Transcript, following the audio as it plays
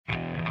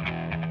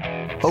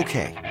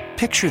Okay,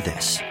 picture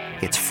this.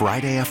 It's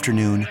Friday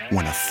afternoon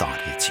when a thought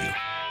hits you.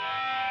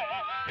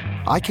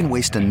 I can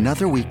waste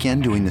another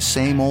weekend doing the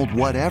same old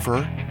whatever,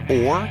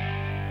 or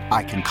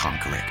I can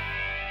conquer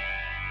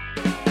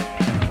it.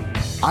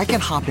 I can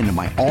hop into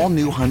my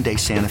all-new Hyundai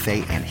Santa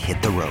Fe and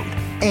hit the road.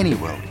 Any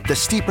road. The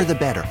steeper, the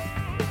better.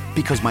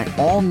 Because my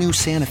all-new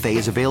Santa Fe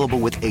is available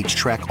with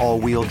H-Track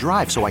all-wheel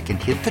drive, so I can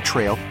hit the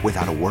trail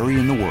without a worry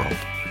in the world.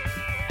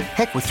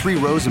 Heck, with 3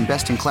 rows and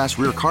best-in-class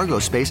rear cargo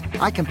space,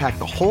 I can pack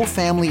the whole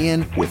family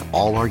in with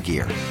all our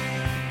gear.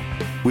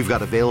 We've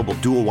got available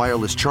dual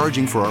wireless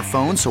charging for our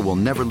phones, so we'll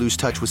never lose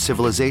touch with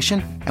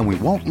civilization, and we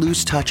won't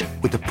lose touch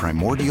with the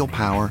primordial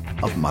power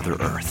of Mother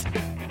Earth.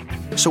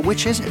 So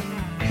which is it?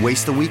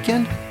 Waste the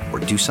weekend or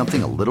do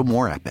something a little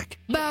more epic?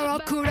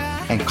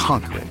 And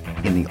conquer it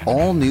in the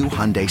all-new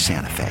Hyundai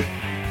Santa Fe.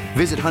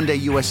 Visit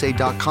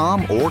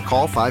HyundaiUSA.com or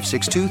call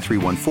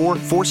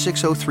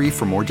 562-314-4603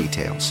 for more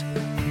details.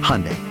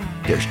 Hyundai,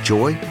 there's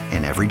joy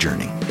in every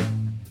journey.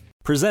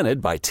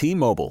 Presented by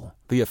T-Mobile,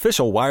 the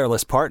official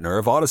wireless partner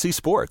of Odyssey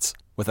Sports.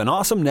 With an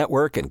awesome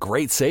network and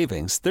great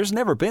savings, there's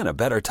never been a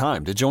better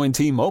time to join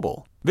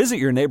T-Mobile. Visit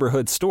your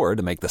neighborhood store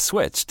to make the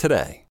switch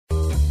today.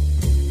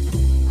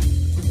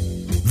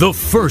 The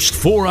first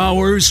 4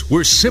 hours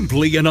were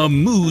simply an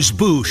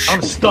amuse-bouche.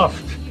 I'm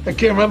stuffed. I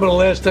can't remember the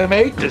last time I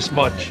ate this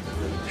much.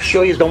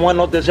 Sure you don't want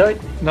no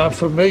dessert? Not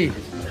for me.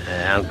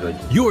 I'm good.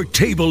 Your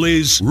table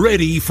is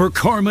ready for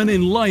Carmen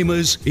and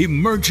Lima's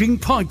emerging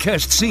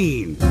podcast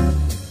scene.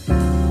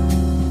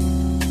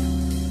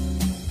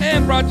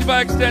 And brought to you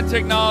by Extend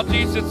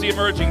Technologies. It's the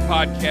emerging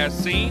podcast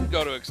scene.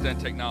 Go to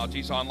Extend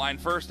Technologies online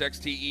first,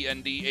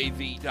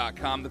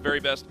 xtendav.com. The very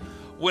best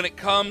when it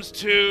comes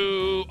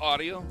to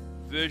audio,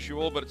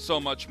 visual, but it's so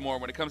much more.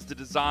 When it comes to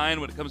design,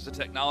 when it comes to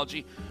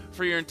technology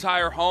for your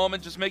entire home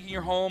and just making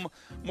your home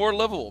more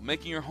livable,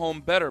 making your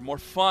home better, more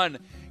fun.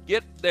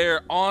 Get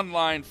there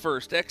online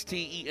first,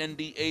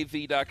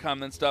 xtendav.com,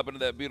 then stop into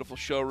that beautiful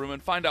showroom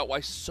and find out why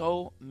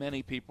so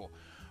many people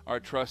are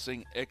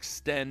trusting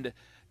Extend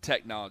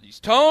Technologies.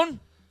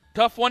 Tone,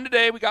 tough one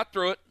today. We got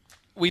through it.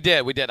 We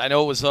did. I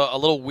know it was a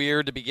little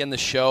weird to begin the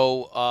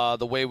show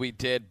the way we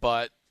did,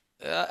 but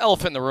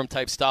elephant in the room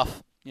type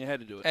stuff. You had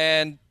to do it.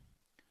 And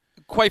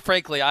quite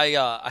frankly,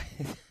 I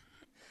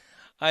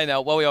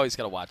know. Well, we always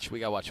got to watch. We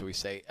got to watch what we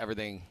say.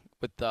 Everything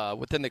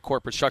within the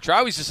corporate structure. I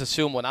always just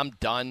assume when I'm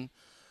done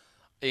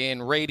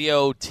in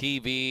radio,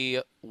 TV,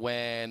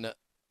 when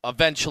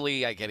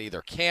eventually I get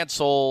either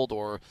canceled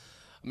or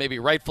maybe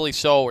rightfully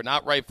so or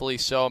not rightfully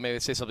so, maybe I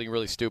say something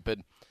really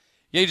stupid,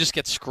 you just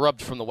get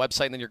scrubbed from the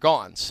website and then you're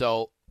gone.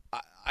 So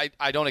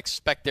I don't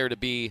expect there to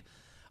be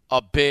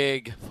a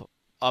big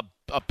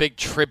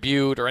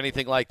tribute or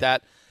anything like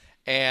that.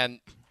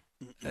 And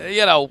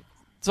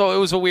so it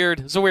was a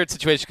weird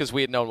situation because we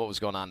had known what was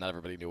going on. Not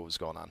everybody knew what was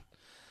going on.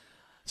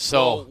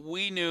 So well,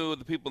 we knew,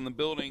 the people in the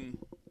building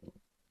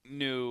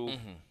knew,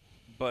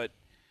 but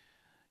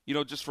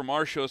just from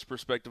our show's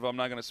perspective, I'm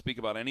not going to speak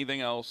about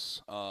anything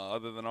else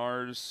other than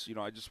ours.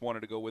 I just wanted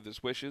to go with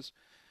his wishes.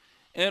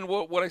 And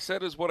what I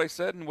said is what I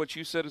said, and what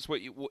you said is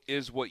what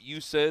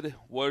you said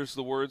was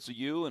the words of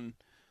you. And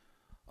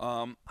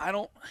I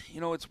don't,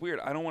 it's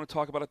weird. I don't want to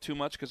talk about it too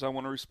much because I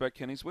want to respect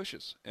Kenny's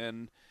wishes.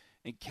 And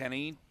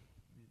Kenny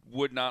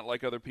would not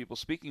like other people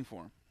speaking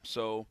for him.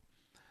 So,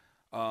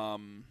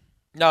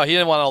 no, he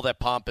didn't want all that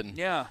pomp and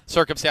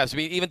circumstance. I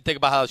mean, even think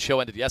about how the show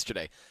ended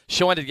yesterday.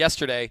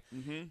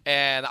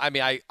 And I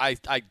mean,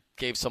 I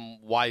gave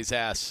some wise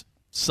ass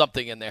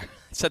something in there.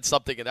 I said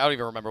something, and I don't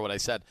even remember what I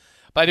said.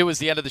 But I knew it was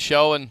the end of the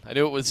show, and I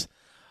knew it was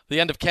the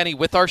end of Kenny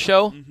with our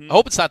show. I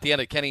hope it's not the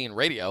end of Kenny in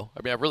radio.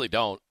 I mean, I really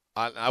don't.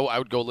 I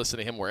would go listen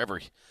to him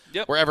wherever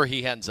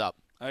he ends up.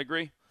 I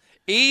agree.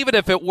 Even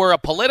if it were a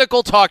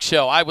political talk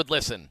show, I would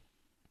listen.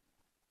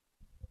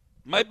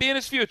 Might be in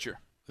his future.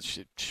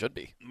 It should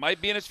be.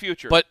 Might be in his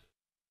future. But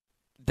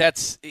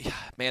that's,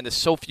 man, there's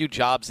so few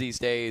jobs these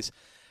days.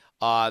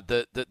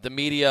 The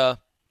media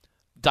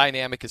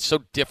dynamic is so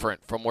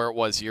different from where it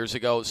was years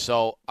ago.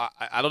 So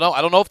I don't know.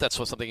 I don't know if that's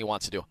something he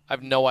wants to do. I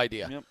have no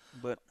idea. Yep.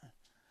 But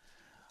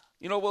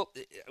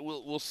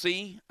we'll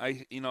see.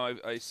 I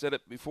said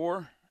it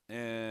before,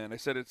 and I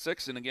said it at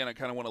 6, and again, I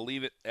kind of want to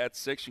leave it at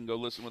 6 and go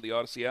listen with the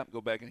Odyssey app.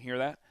 Go back and hear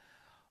that.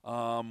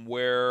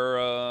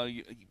 Where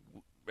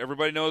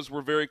everybody knows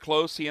we're very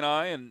close, he and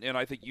I, and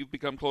I think you've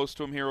become close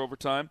to him here over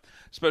time,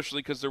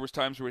 especially because there was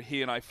times where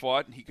he and I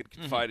fought, and he could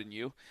confide in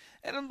you,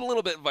 and a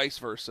little bit vice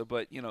versa.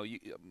 But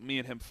me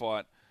and him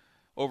fought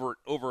over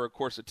a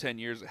course of 10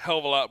 years, a hell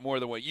of a lot more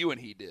than what you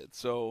and he did.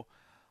 So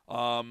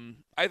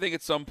I think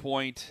at some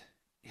point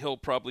he'll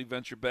probably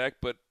venture back,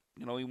 but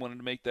he wanted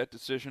to make that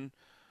decision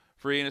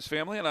for he and his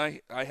family, and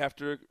I have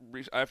to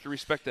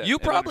respect that. You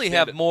probably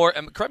have more.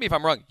 Correct me if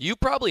I'm wrong. You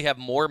probably have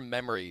more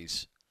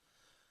memories.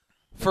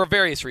 For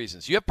various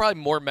reasons. You have probably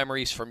more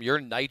memories from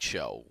your night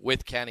show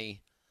with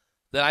Kenny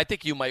than I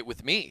think you might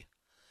with me.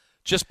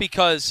 Just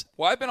because...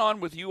 Well, I've been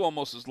on with you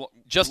almost as long.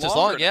 Just as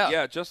long, yeah.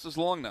 Yeah, just as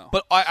long now.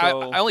 But I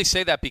only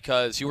say that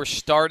because you were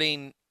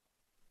starting,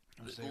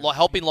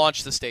 helping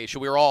launch the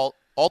station. We were all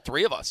all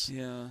three of us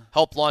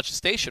helped launch the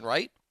station,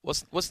 right?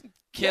 Wasn't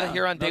Kid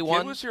here on day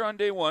one? Kid was here on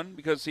day one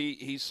because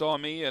he saw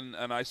me and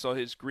I saw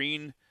his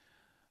green.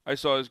 I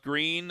saw his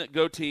green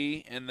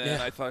goatee, and then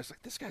I thought, I was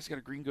like, this guy's got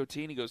a green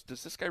goatee. And he goes,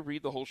 does this guy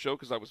read the whole show?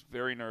 Because I was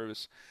very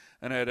nervous,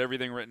 and I had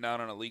everything written down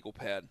on a legal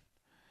pad.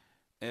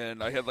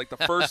 And I had, like, the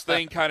first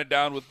thing kind of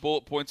down with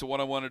bullet points of what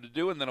I wanted to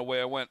do, and then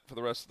away I went for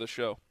the rest of the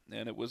show.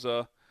 And it was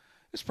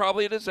it's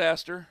probably a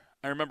disaster.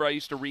 I remember I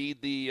used to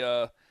read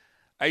the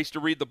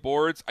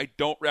boards. I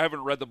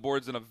haven't read the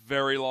boards in a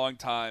very long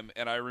time,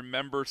 and I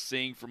remember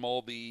seeing from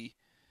all the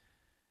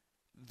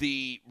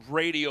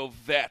radio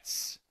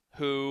vets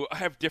who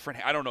have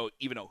different, I don't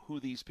even know who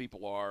these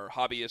people are,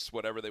 hobbyists,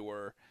 whatever they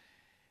were.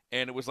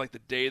 And it was like the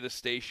day the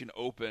station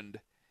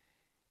opened,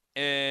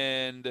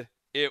 and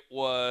it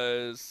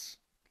was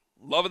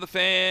Loving the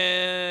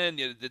Fan,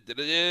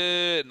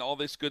 and all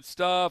this good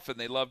stuff, and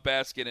they love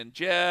Baskin and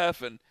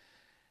Jeff. And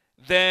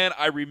then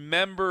I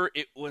remember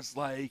it was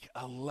like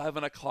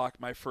 11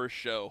 o'clock, my first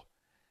show.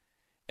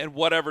 And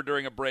whatever,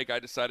 during a break, I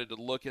decided to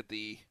look at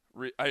the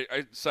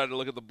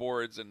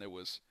boards, and it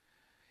was,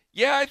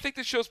 I think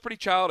this show's pretty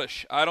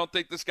childish. I don't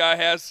think this guy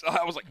has.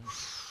 I was like,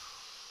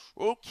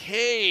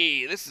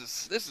 okay, this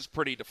is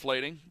pretty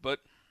deflating. But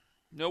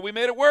no, we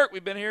made it work.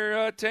 We've been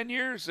here 10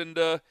 years, and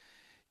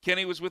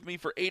Kenny was with me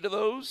for 8 of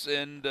those,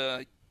 and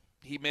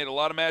he made a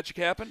lot of magic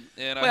happen.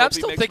 And I hope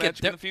he makes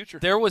magic in the future.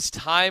 There was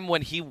time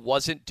when he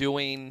wasn't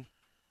doing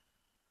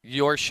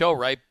your show,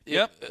 right?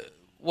 Yep.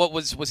 What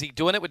was he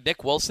doing it with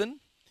Nick Wilson?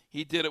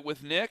 He did it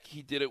with Nick.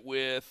 He did it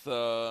with.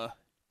 There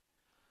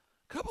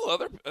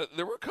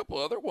were a couple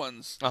other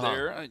ones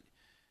there.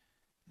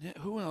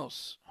 Who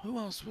else? Who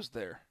else was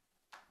there?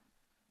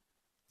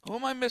 Who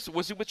am I missing?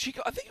 Was it with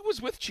Chico? I think it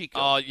was with Chico.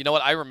 Oh, you know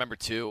what? I remember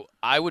too.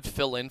 I would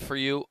fill in for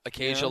you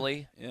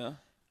occasionally. Yeah.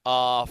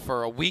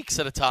 For weeks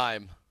at a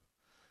time.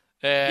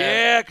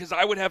 Yeah, because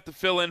I would have to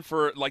fill in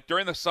for, like,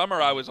 during the summer,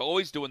 I was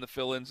always doing the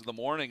fill-ins in the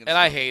morning. And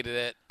I hated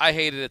it. I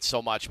hated it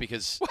so much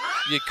because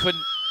you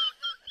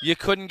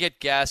couldn't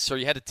get guests, or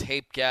you had to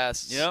tape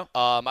guests. Yeah.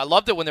 I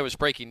loved it when there was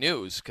breaking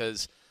news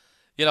because,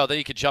 then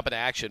you could jump into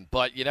action.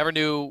 But you never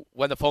knew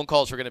when the phone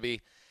calls were going to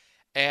be.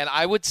 And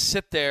I would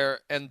sit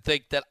there and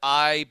think that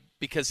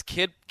because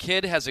Kid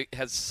has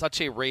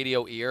such a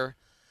radio ear,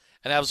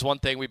 and that was one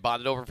thing we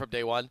bonded over from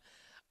day one,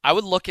 I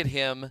would look at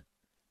him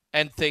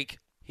and think,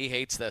 he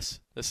hates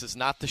this. This is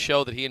not the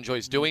show that he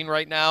enjoys doing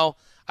right now.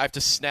 I have to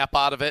snap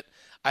out of it.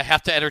 I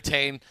have to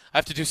entertain. I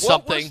have to do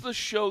something. What was the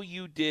show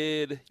you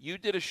did? You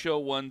did a show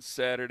one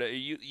Saturday.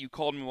 You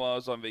called me while I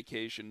was on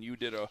vacation. You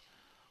did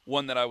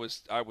one that I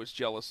was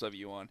jealous of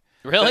you on.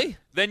 Really?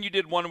 Then you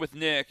did one with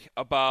Nick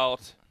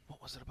about,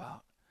 what was it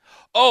about?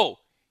 Oh,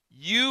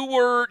 you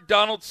were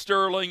Donald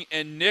Sterling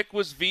and Nick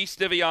was V.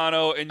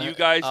 Stiviano, and you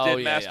guys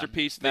did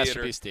Masterpiece Theater.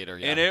 Masterpiece Theater,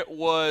 yeah. And it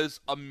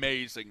was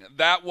amazing.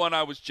 That one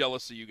I was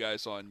jealous of you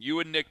guys on. You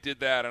and Nick did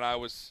that, and I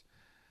was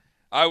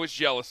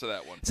jealous of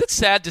that one. Is it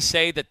sad to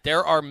say that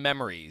there are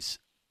memories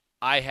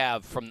I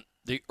have from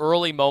the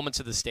early moments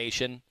of the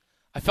station?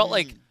 I felt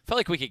like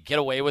we could get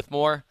away with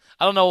more.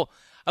 I don't know.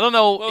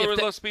 Well, there were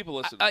less people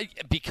listening.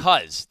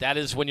 Because that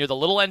is when you're the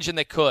little engine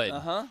that could.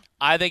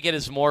 I think it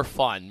is more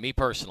fun, me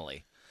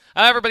personally.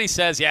 Everybody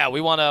says,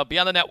 we want to be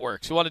on the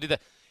networks. We want to do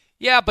that.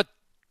 Yeah, but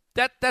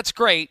that's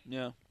great.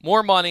 Yeah.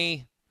 More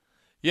money,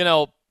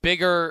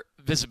 bigger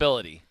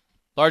visibility,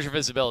 larger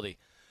visibility.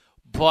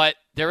 But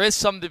there is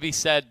something to be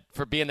said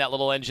for being that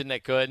little engine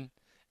that could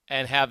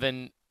and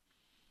having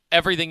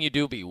everything you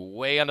do be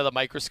way under the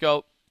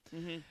microscope.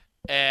 Mm-hmm.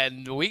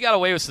 And we got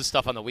away with some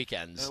stuff on the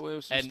weekends.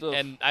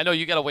 And I know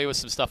you got away with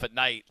some stuff at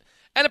night.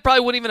 And it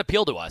probably wouldn't even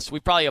appeal to us. We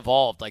probably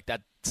evolved like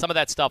that. Some of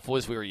that stuff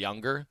was we were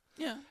younger.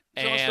 Yeah.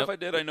 Some of the stuff I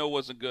did I know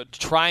wasn't good.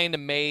 Trying to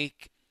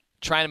make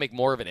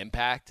more of an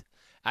impact.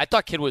 I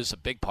thought Kid was a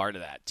big part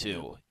of that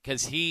too.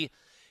 Because he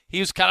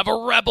was kind of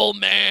a rebel,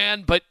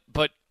 man. But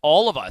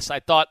all of us,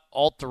 I thought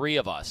all 3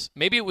 of us,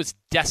 maybe it was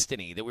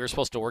destiny that we were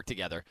supposed to work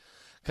together.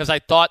 Because I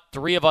thought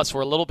 3 of us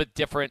were a little bit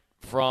different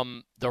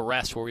from the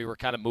rest, where we were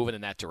kind of moving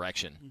in that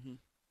direction. Mm-hmm.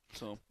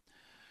 So,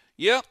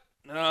 yeah.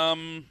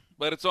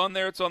 But it's on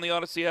there. It's on the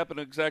Odyssey app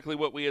and exactly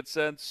what we had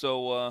said.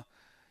 So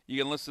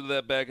you can listen to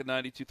that back at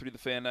 92.3 The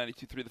Fan,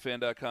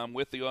 92.3thefan.com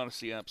with the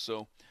Odyssey app.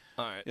 So,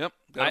 all right. Yep,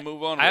 got to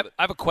move on with it.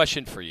 I have a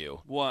question for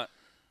you. What?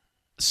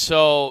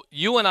 So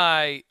you and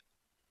I,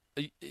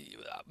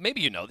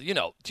 maybe do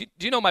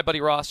you know my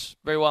buddy Ross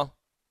very well?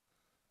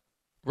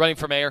 Running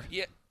for mayor?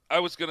 Yeah. I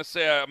was going to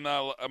say, am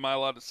I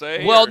allowed to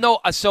say? Well, no.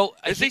 So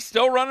is he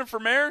still running for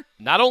mayor?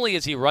 Not only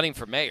is he running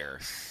for mayor,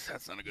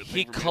 that's not a good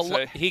thing for me to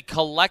say. He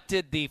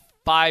collected the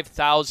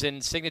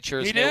 5,000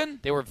 signatures. He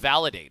did? They were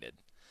validated.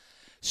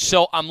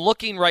 So I'm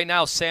looking right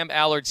now. Sam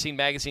Allard, Scene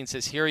Magazine,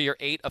 says here are your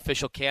 8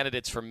 official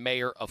candidates for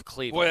mayor of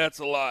Cleveland. Boy, that's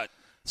a lot.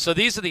 So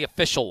these are the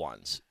official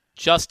ones: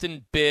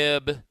 Justin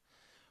Bibb,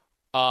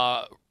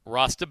 Ross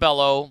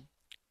DeBello,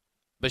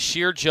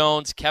 Bashir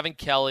Jones, Kevin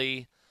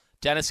Kelly,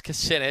 Dennis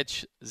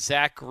Kucinich,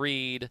 Zach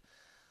Reed,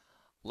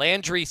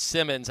 Landry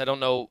Simmons. I don't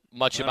know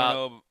much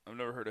about. I I've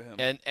never heard of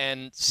him.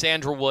 And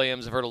Sandra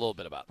Williams, I've heard a little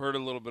bit about. Heard a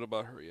little bit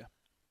about her, yeah.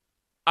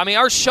 I mean,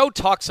 our show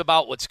talks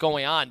about what's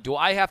going on. Do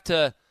I have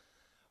to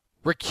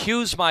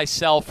recuse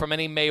myself from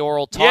any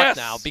mayoral talk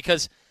now?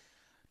 Because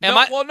am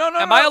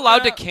I allowed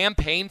to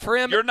campaign for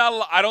him? You're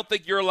not. I don't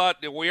think you're allowed.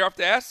 We have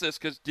to ask this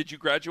because did you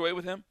graduate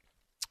with him?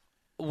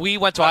 We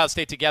went to Ohio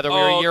State together. We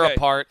were a year okay.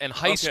 apart. In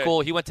high school,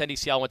 he went to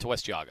NDCL, went to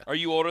West Geauga. Are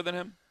you older than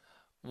him?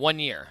 1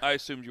 year. I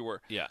assumed you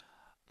were. Yeah.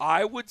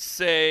 I would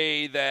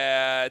say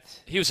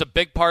that he was a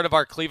big part of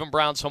our Cleveland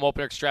Browns home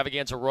opener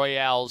extravaganza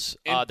Royales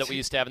that we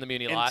used to have in the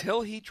Muni lot.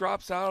 Until he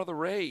drops out of the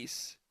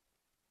race.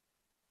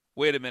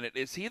 Wait a minute.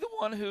 Is he the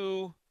one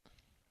who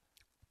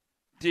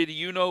did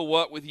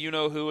you-know-what with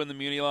you-know-who in the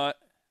Muni lot?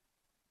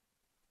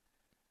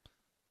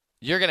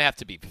 You're going to have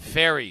to be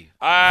very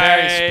specific.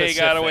 I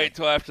got to wait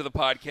till after the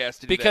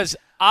podcast to do because that.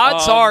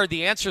 Odds are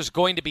the answer is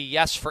going to be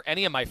yes for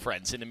any of my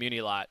friends in the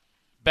Muni lot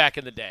back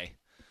in the day.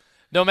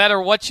 No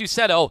matter what you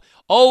said,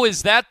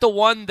 is that the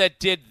one that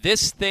did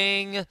this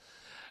thing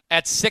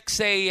at 6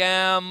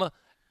 a.m.?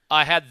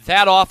 I had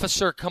that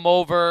officer come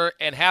over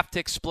and have to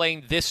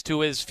explain this to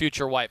his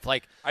future wife.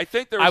 Like, I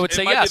think I would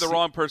say yes. Be the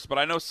wrong person, but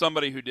I know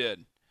somebody who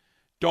did.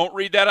 Don't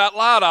read that out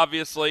loud,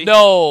 obviously.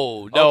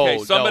 No.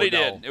 Okay, somebody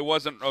no. did. It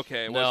wasn't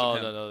okay. It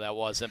wasn't him. No, that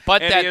wasn't.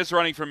 But and he is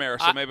running for mayor,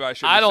 so maybe I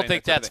should. I don't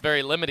think that's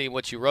very limiting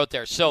what you wrote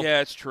there. So yeah,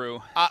 it's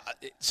true.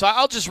 So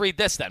I'll just read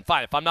this then.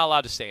 Fine, if I'm not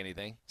allowed to say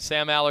anything.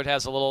 Sam Allard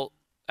has a little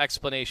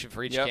explanation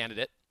for each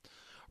candidate.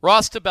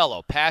 Ross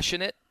DeBello,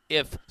 passionate,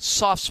 if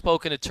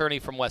soft-spoken attorney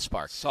from West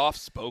Park.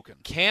 Soft-spoken.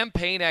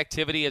 Campaign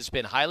activity has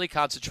been highly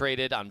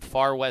concentrated on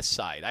far west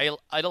side.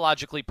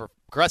 Ideologically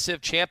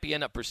progressive,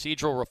 champion of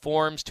procedural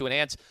reforms to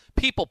enhance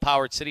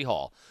people-powered City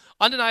Hall.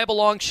 Undeniable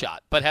long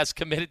shot, but has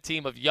committed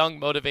team of young,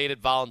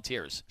 motivated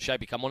volunteers. Should I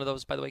become one of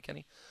those, by the way,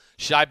 Kenny?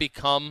 Should I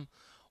become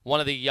one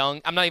of the young?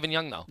 I'm not even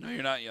young, though. No,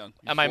 you're not young.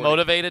 Am I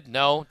motivated?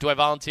 No. Do I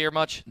volunteer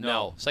much?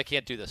 No. So I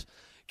can't do this.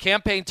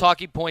 Campaign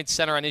talking points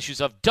center on issues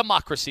of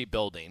democracy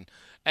building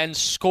and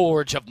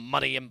scourge of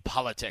money in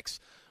politics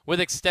with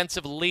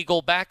extensive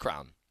legal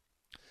background.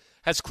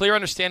 Has clear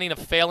understanding of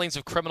failings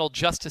of criminal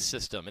justice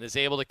system and is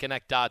able to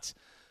connect dots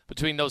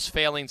between those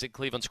failings and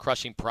Cleveland's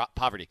crushing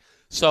poverty.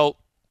 So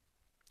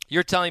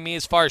you're telling me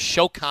as far as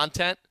show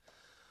content,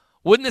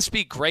 wouldn't this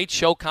be great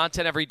show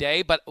content every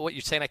day, but what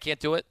you're saying I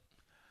can't do it?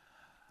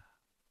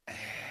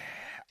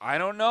 I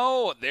don't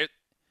know.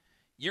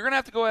 You're going to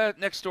have to go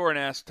next door and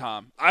ask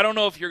Tom. I don't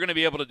know if you're going to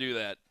be able to do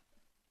that.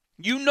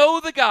 You know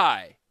the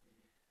guy.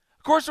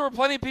 Of course, there were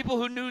plenty of people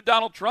who knew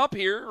Donald Trump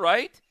here,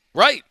 right?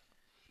 Right.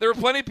 There were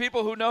plenty of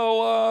people who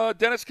know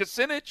Dennis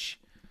Kucinich.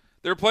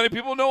 There are plenty of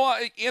people who know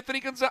Anthony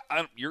Gonzalez.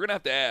 You're going to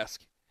have to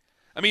ask.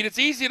 I mean, it's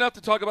easy enough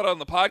to talk about it on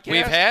the podcast.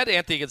 We've had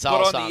Anthony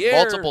Gonzalez on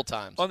multiple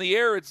times. On the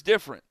air, it's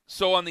different.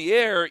 So on the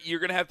air, you're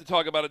going to have to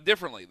talk about it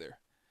differently there.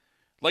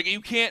 Like,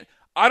 you can't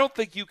 – I don't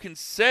think you can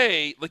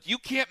say – like, you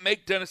can't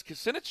make Dennis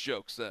Kucinich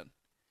jokes then.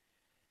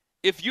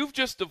 If you've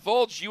just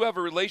divulged you have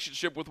a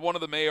relationship with one of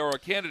the mayoral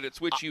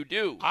candidates, which you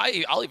do.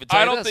 I'll even tell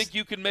you I don't think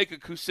you can make a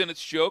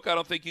Kucinich joke. I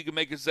don't think you can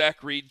make a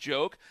Zach Reed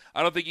joke.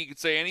 I don't think you can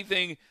say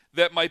anything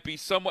that might be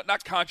somewhat,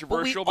 not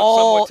controversial, but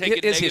somewhat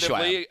taken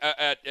negatively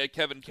at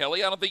Kevin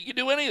Kelly. I don't think you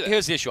can do any of that.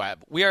 Here's the issue I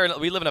have. We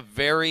live in a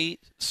very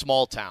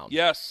small town.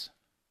 Yes.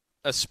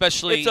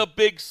 Especially. It's a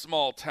big,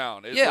 small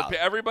town. Yeah.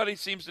 Everybody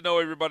seems to know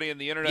everybody,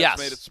 and the Internet's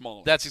made it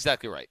smaller. That's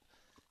exactly right.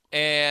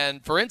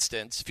 And, for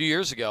instance, a few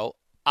years ago,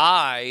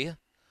 I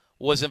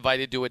was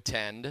invited to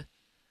attend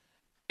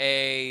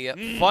a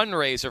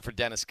fundraiser for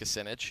Dennis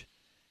Kucinich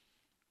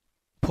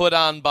put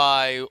on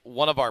by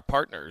one of our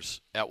partners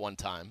at one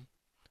time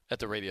at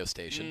the radio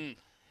station.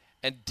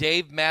 And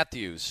Dave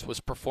Matthews was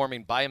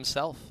performing by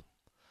himself,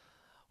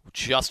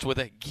 just with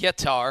a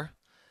guitar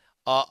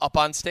up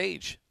on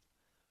stage.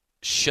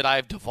 Should I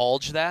have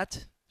divulged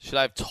that? Should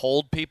I have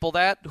told people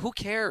that? Who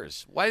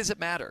cares? Why does it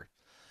matter?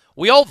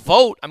 We all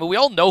vote. I mean, we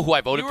all know who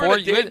I voted for. You were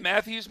at a Dave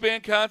Matthews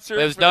Band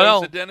concert? No.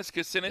 The Dennis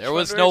Kucinich There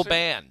was no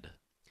band.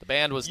 The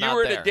band was not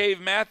there. You were at a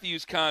Dave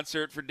Matthews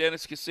concert for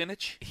Dennis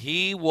Kucinich?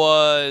 He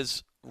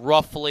was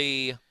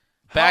roughly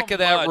back of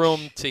that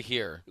room to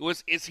here.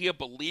 Is he a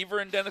believer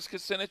in Dennis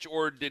Kucinich,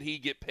 or did he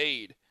get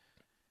paid?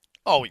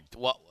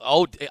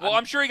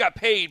 I'm sure he got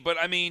paid, but,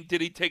 I mean,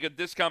 did he take a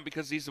discount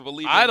because he's a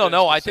believer in I don't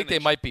know. Kucinich? I think they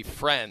might be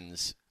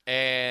friends.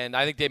 And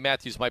I think Dave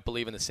Matthews might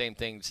believe in the same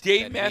things.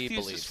 Dave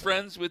Matthews is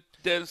friends with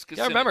Dennis Kucinich.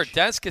 Yeah, remember,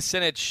 Dennis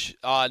Kucinich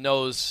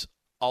knows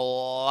a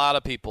lot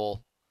of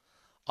people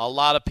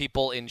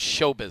in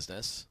show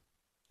business.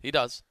 He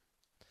does.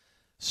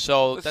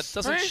 So that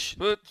doesn't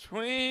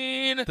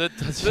between the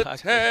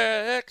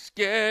tax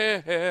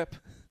gap.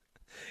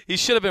 He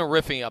should have been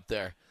riffing up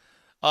there,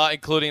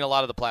 including a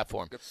lot of the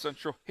platform.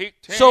 Central heating.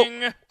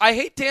 So I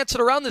hate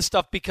dancing around this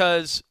stuff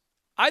because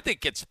I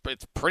think it's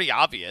pretty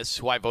obvious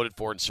who I voted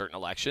for in certain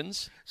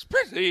elections. It's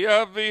pretty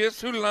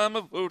obvious who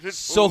Lama voted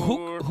so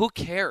for. So who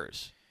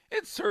cares?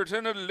 In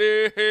certain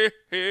elections.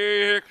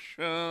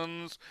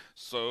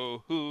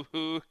 So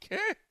who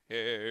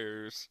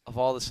cares. Of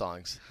all the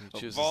songs, he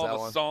chooses Of all that the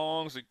one.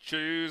 songs he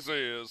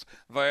chooses,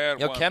 that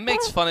You know, one. Ken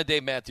makes fun of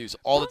Dave Matthews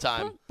all the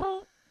time.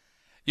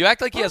 You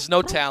act like he has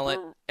no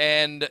talent,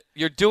 and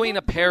you're doing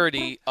a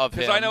parody of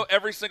him. Because I know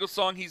every single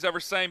song he's ever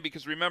sang.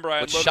 Because remember,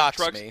 I Which unloaded shocks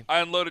trucks. me. I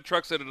unloaded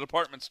trucks at a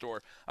department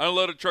store. I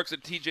unloaded trucks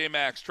at TJ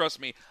Maxx.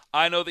 Trust me,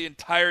 I know the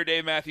entire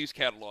Dave Matthews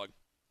catalog.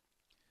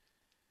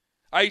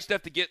 I used to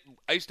have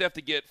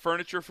to get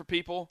furniture for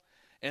people,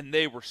 and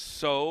they were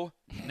so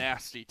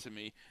nasty to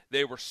me.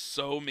 They were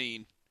so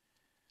mean.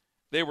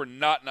 They were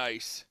not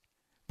nice.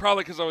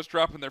 Probably because I was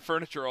dropping their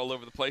furniture all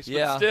over the place.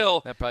 Yeah, but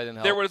still, that probably didn't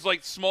help. there was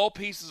like small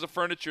pieces of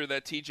furniture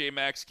that TJ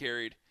Maxx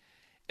carried.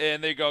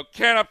 And they go,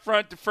 "Can up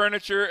front to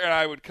furniture?" And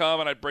I would come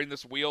and I'd bring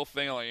this wheel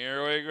thing. I'm like,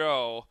 here we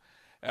go.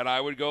 And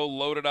I would go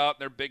load it out in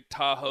their big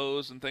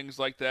Tahoes and things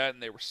like that.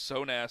 And they were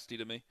so nasty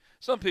to me.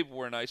 Some people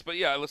were nice. But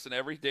yeah, I listened to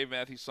every Dave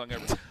Matthews song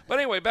ever. But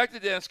anyway, back to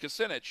Dennis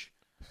Kucinich.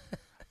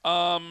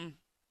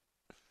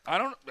 I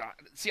don't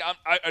see.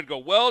 I'd go,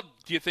 well,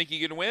 do you think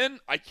you can win?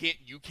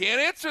 You can't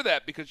answer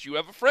that because you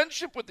have a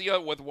friendship with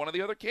one of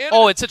the other candidates.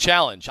 Oh, it's a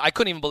challenge. I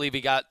couldn't even believe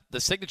he got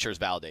the signatures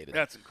validated.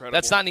 That's incredible.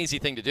 That's not an easy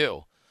thing to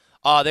do.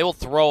 They will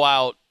throw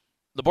out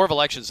the Board of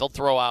Elections. They'll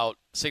throw out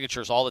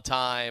signatures all the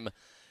time.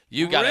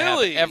 You got to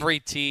have every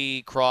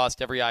T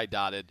crossed, every I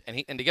dotted,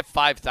 and to get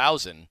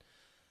 5,000,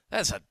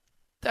 that's a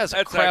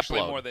crap actually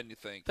load. more than you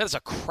think. That is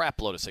a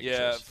crap load of signatures.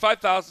 Yeah,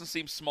 5,000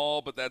 seems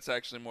small, but that's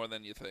actually more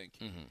than you think.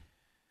 Mm-hmm.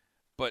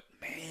 But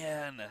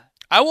man,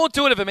 I won't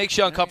do it if it makes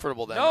you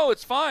uncomfortable. Then no,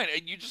 it's fine.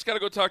 And you just got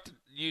to go talk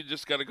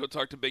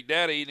to Big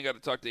Daddy, and you got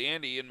to talk to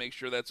Andy and make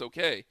sure that's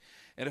okay.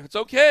 And if it's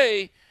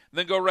okay,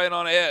 then go right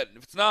on ahead.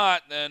 If it's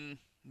not, then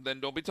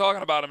don't be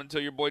talking about him until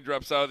your boy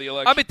drops out of the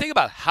election. I mean, think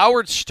about it.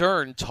 Howard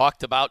Stern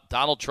talked about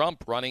Donald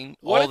Trump running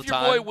all the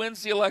time. What if your boy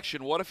wins the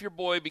election? What if your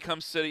boy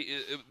becomes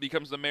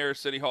the mayor of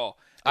City Hall?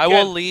 I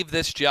will leave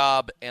this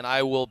job and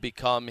I will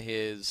become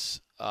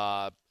his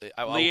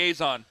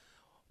liaison.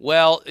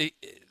 Well,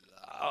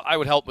 I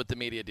would help with the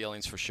media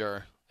dealings for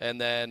sure, and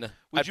then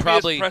Would you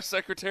probably be his press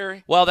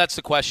secretary? Well, that's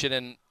the question,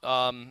 and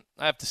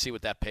I have to see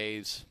what that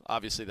pays.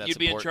 Obviously, that's You'd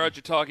be important. in charge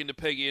of talking to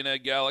Peggy and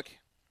Ed Gallick.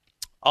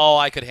 Oh,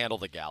 I could handle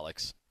the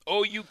Galax.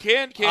 Oh, you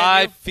can't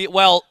I you? feel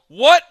well.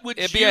 What would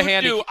it'd you be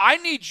a do? I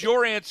need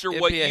your answer. It'd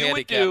What be a you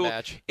would handicap do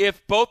match.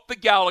 if both the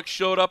Gallics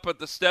showed up at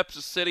the steps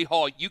of City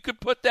Hall? You could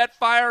put that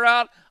fire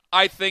out?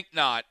 I think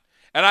not.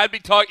 And I'd be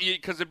talking,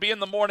 because it'd be in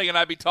the morning, and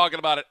I'd be talking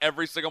about it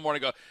every single morning.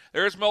 Go,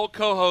 there's my old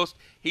co-host.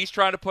 He's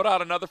trying to put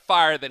out another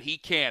fire that he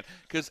can't,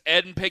 because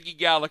Ed and Peggy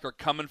Gallick are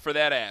coming for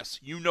that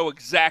ass. You know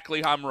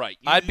exactly I'm right.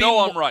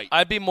 I'm right.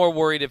 I'd be more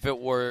worried if it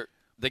were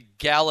the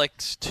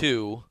Galax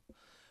 2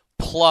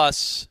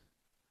 plus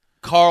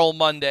Carl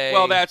Monday.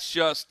 Well, that's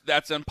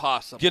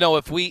impossible. You know,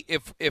 if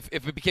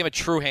it became a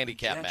true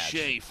handicap Jack match,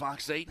 Shea,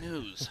 Fox 8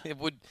 News. it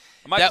would.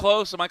 Am I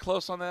close? Am I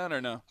close on that or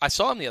no? I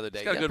saw him the other day.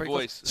 He's got a good pretty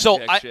voice. close. So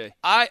Jack Shea.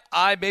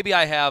 I maybe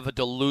I have a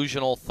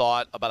delusional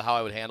thought about how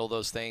I would handle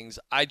those things.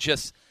 I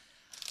just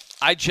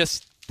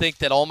think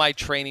that all my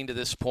training to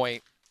this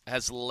point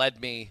has led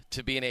me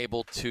to being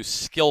able to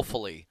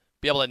skillfully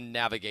be able to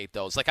navigate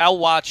those. Like, I'll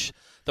watch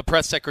the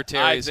press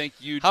secretaries. I think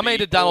you'd How many be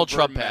did Donald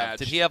Trump have? overmatched.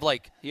 Did he have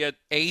like He had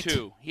 8?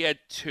 2. He had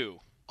 2.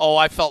 Oh,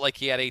 I felt like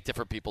he had 8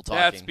 different people talking.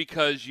 That's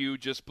because you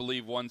just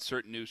believe one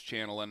certain news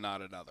channel and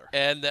not another.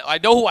 And I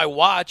know who I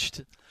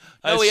watched.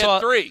 No, he had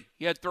 3.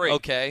 He had 3.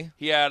 Okay.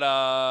 He had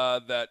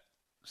that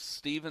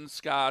Stephen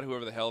Scott,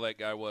 whoever the hell that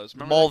guy was.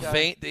 Remember that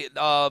guy?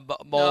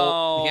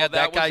 Mulvaney, he had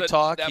that guy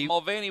talk. That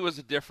Mulvaney was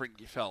a different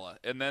fella.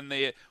 And then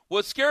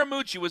was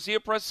Scaramucci, was he a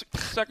press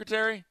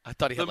secretary? I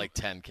thought he had like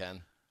 10,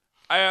 Ken.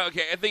 I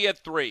think he had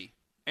 3.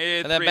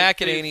 And then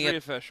McEnany. Three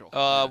official.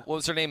 What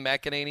was her name?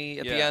 McEnany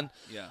at the end?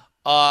 Yeah.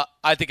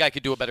 I think I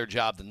could do a better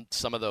job than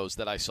some of those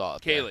that I saw.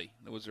 Kaylee,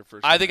 that was her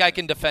first. I think I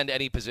can defend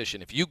any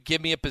position. If you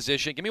give me a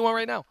position, give me one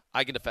right now,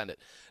 I can defend it.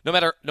 No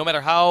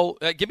matter how.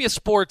 Give me a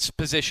sports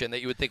position that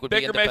you would think would be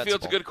indefensible. Baker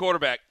Mayfield's a good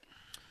quarterback.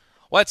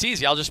 Well, that's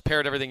easy. I'll just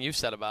parrot everything you've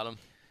said about him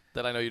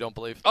that I know you don't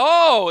believe.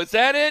 Oh, is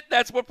that it?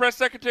 That's what press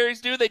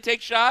secretaries do? They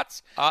take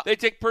shots? They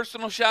take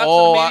personal shots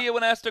Oh, in the media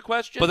when asked a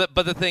question?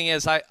 But the thing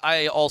is,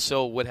 I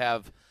also would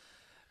have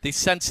the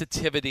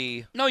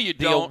sensitivity, No, you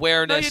the don't.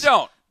 awareness. No, you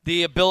don't.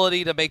 The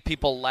ability to make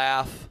people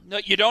laugh. No,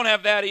 you don't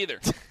have that either.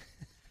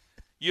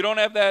 You don't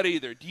have that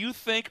either. Do you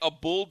think a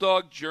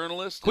Bulldog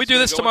journalist Can we is do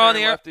gonna this go in tomorrow on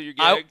there the air? and laugh at your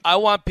gag? I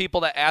want people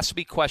to ask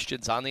me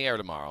questions on the air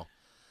tomorrow,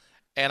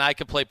 and I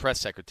can play press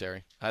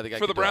secretary. I think I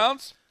For can the do it.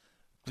 Browns?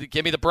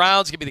 Give me the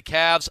Browns. Give me the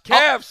Cavs.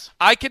 Cavs.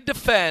 I can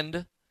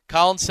defend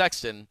Colin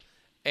Sexton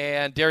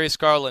and Darius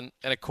Garland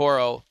and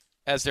Okoro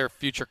as their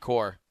future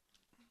core.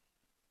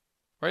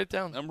 Write it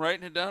down. I'm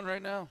writing it down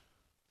right now.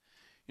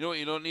 You know what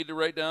you don't need to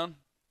write down?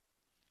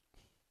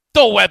 The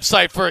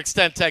website for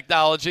Extend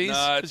Technologies.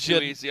 No, it's too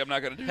Should easy. I'm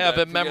not going to do have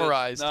that. it Forget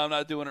memorized. No, I'm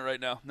not doing it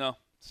right now. No,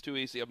 it's too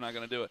easy. I'm not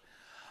going to do it.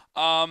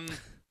 All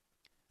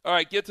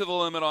right, get to the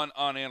limit on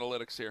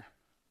analytics here.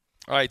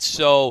 All right,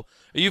 so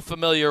are you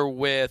familiar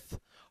with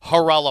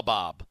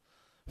Haralabob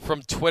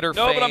from Twitter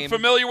fame? No, but I'm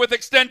familiar with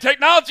Extend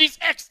Technologies,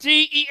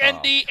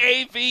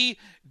 XTENDAV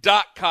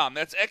xtendav.com.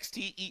 That's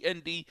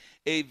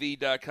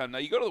xtendav.com. Now,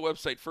 you go to the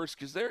website first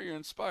because there you're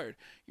inspired.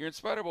 You're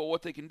inspired about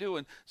what they can do.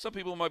 And some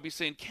people might be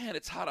saying, Ken,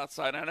 it's hot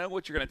outside. I know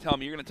what you're going to tell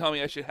me. You're going to tell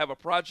me I should have a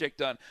project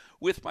done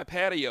with my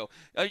patio.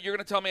 You're going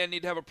to tell me I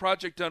need to have a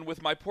project done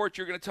with my porch.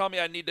 You're going to tell me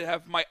I need to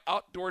have my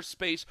outdoor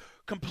space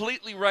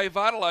completely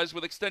revitalized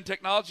with Extend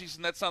Technologies,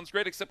 and that sounds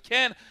great, except,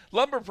 Ken,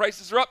 lumber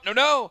prices are up.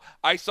 No.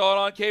 I saw it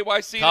on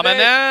KYC Coming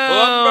today.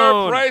 down.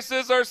 Lumber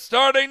prices are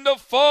starting to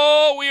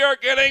fall. We are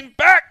getting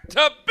back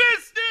to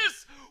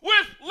business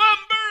with lumber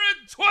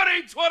in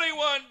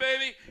 2021,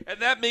 baby.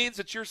 And that means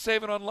that you're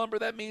saving on lumber.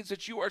 That means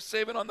that you are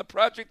saving on the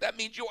project. That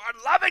means you are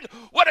loving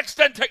what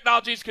Extend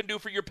Technologies can do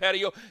for your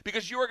patio,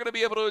 because you are going to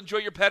be able to enjoy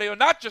your patio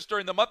not just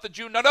during the month of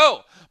June,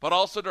 no, but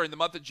also during the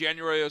month of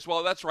January as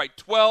well. That's right,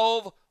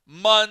 12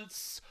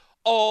 months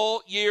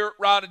all year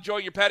round. Enjoy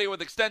your patio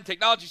with Extend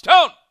Technologies.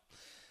 Tone!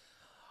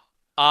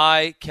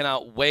 I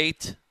cannot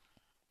wait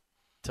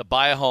to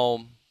buy a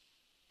home,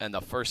 and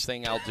the first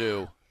thing I'll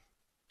do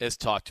is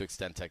talk to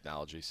Extend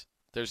Technologies.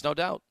 There's no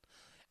doubt.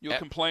 You'll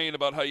complain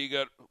about how you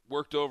got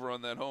worked over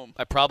on that home.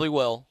 I probably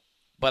will,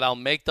 but I'll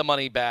make the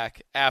money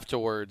back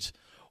afterwards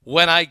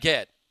when I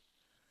get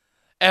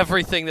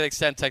everything that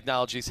Extend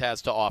Technologies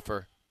has to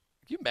offer.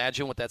 Can you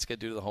imagine what that's going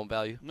to do to the home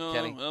value, No,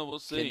 Kenny? well, we'll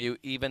see. Can you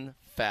even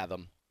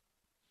fathom?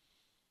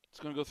 It's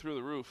going to go through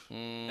the roof.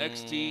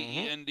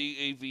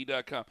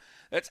 xtendav.com.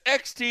 That's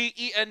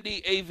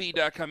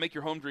xtendav.com. Make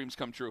your home dreams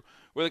come true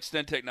with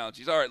Extend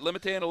Technologies. All right,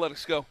 Limit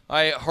Analytics, go. All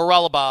right,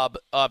 Haralabob.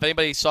 If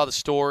anybody saw the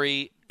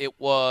story, it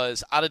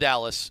was out of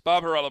Dallas.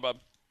 Bob Haralabob.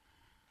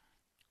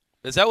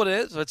 Is that what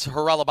it is? It's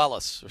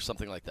Haralabalis or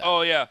something like that.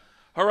 Oh, yeah.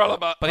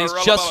 Haralabob. But he's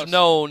just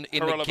known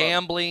in the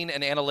gambling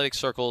and analytics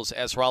circles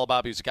as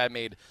Haralabob. He's a guy who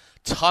made a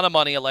ton of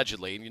money,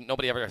 allegedly.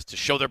 Nobody ever has to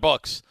show their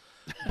books.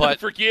 But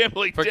for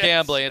gambling. For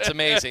gambling. It's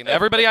amazing.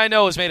 Everybody I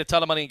know has made a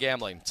ton of money in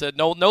gambling. It's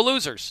no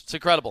losers. It's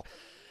incredible.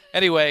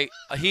 Anyway,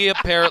 he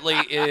apparently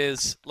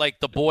is like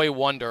the boy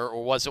wonder,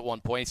 or was at one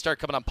point. He started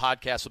coming on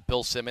podcasts with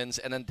Bill Simmons,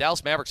 and then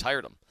Dallas Mavericks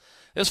hired him.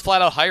 They just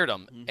flat out hired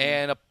him. Mm-hmm.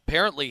 And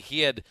apparently he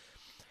had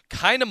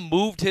kind of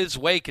moved his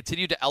way,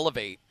 continued to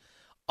elevate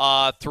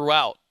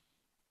throughout.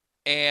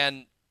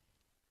 And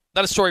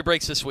that story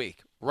breaks this week.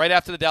 Right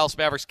after the Dallas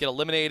Mavericks get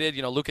eliminated,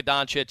 Luka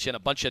Doncic and a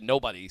bunch of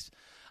nobodies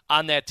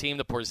on that team.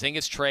 The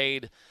Porzingis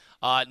trade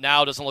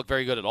now doesn't look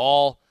very good at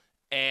all.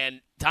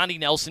 And Donnie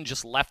Nelson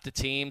just left the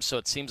team, so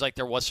it seems like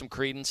there was some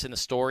credence in the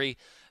story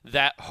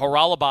that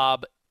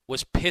Haralabob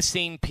was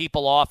pissing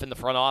people off in the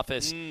front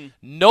office.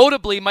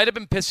 Notably, might have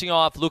been pissing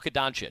off Luka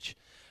Doncic,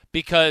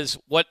 because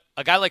what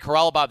a guy like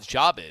Haralabob's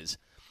job is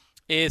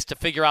to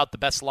figure out the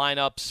best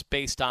lineups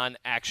based on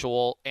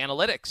actual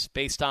analytics,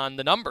 based on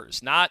the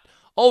numbers. Not,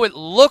 it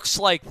looks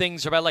like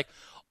things are bad. Like,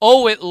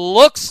 it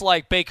looks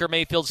like Baker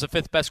Mayfield's the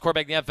fifth best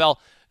quarterback in the NFL.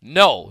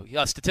 No,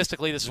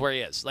 statistically, this is where he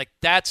is. Like,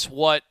 that's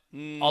what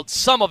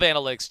some of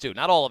analytics do.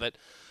 Not all of it.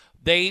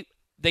 They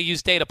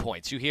use data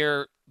points. You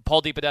hear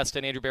Paul DePodesta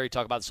and Andrew Berry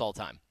talk about this all the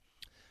time.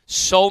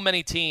 So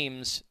many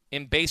teams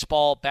in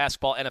baseball,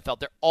 basketball, NFL,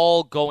 they're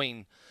all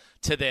going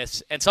to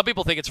this. And some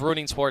people think it's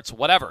ruining sports.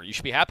 Whatever. You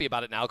should be happy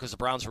about it now because the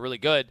Browns are really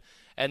good,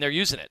 and they're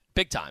using it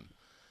big time.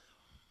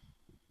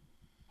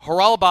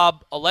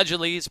 Haralabob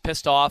allegedly is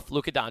pissed off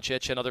Luka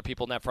Doncic and other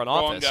people in that front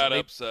office. Got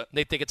upset.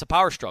 They think it's a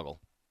power struggle.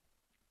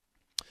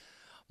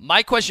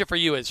 My question for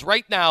you is,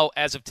 right now,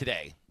 as of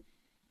today,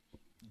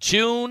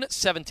 June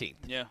 17th,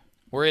 yeah,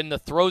 we're in the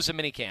throes of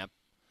minicamp.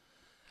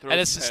 And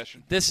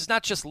this is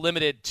not just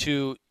limited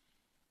to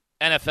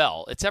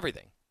NFL. It's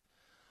everything.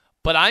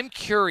 But I'm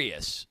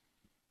curious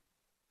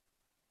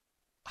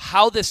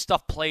how this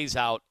stuff plays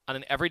out on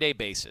an everyday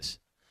basis.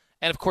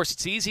 And, of course,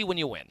 it's easy when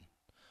you win.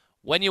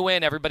 When you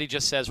win, everybody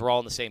just says we're all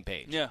on the same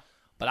page. Yeah.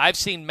 But I've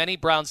seen many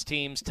Browns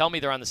teams tell me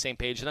they're on the same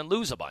page and then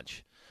lose a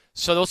bunch.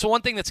 So that's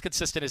one thing that's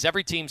consistent is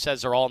every team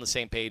says they're all on the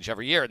same page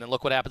every year. And then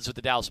look what happens with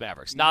the Dallas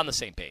Mavericks. Not on the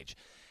same page.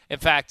 In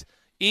fact,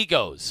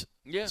 egos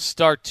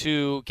start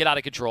to get out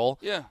of control.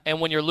 Yeah. And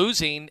when you're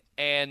losing,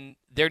 and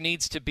there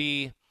needs to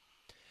be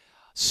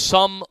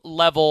some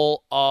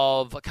level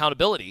of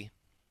accountability,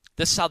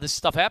 this is how this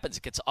stuff happens.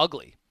 It gets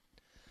ugly.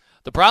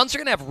 The Browns are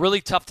going to have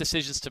really tough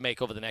decisions to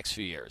make over the next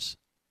few years.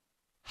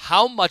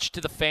 How much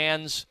do the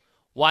fans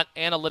want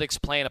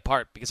analytics playing a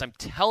part? Because I'm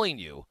telling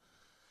you,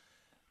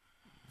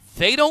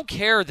 they don't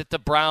care that the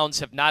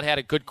Browns have not had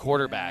a good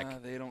quarterback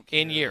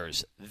in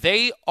years.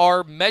 They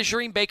are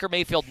measuring Baker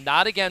Mayfield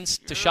not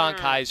against Deshaun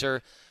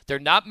Kaiser. They're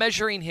not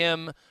measuring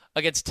him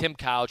against Tim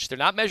Couch. They're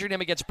not measuring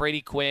him against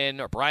Brady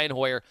Quinn or Brian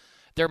Hoyer.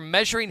 They're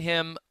measuring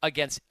him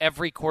against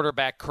every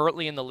quarterback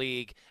currently in the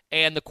league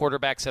and the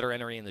quarterbacks that are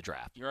entering in the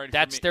draft.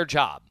 That's their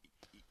job.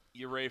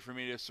 You ready for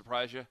me to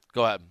surprise you?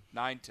 Go ahead.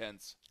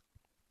 9/10.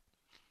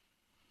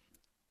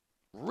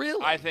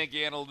 Really? I think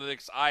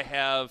analytics, I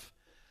have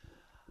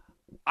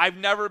I've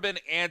never been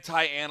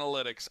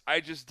anti-analytics. I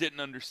just didn't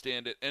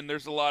understand it, and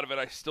there's a lot of it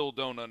I still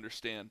don't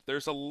understand.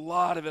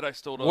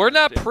 We're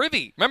not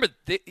privy. Remember,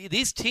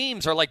 these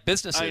teams are like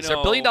businesses.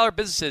 They're billion-dollar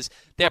businesses.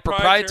 They have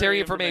proprietary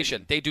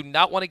information. They do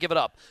not want to give it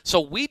up.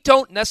 So we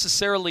don't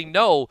necessarily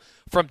know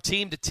from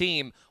team to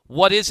team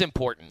what is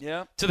important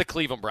to the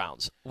Cleveland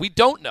Browns. We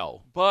don't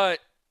know. But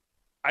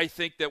I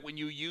think that when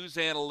you use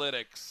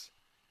analytics,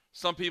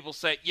 some people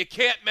say, you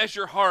can't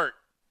measure heart.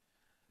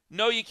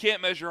 No, you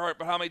can't measure heart,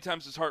 but how many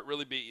times does heart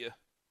really beat you?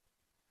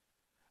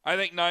 I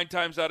think 9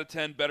 times out of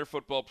 10 better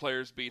football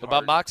players beat heart. What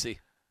about Moxie?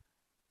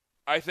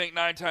 I think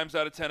 9 times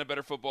out of 10 a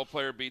better football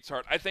player beats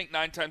heart. I think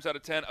 9 times out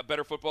of 10 a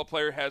better football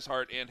player has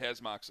heart and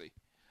has Moxie.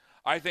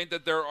 I think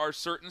that there are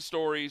certain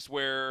stories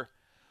where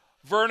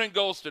Vernon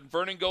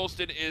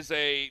Gholston is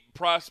a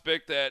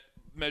prospect that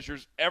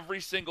measures every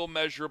single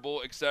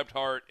measurable except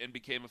heart and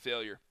became a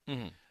failure.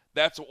 Mm-hmm.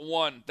 That's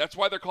one. That's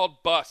why they're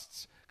called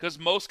busts. Because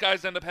most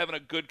guys end up having a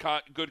good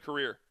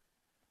career.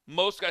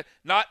 Most guys,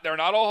 they're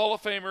not all Hall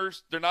of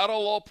Famers. They're not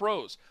all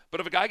pros.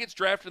 But if a guy gets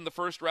drafted in the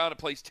first round and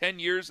plays 10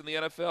 years in the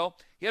NFL,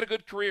 he had a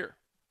good career.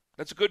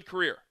 That's a good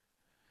career.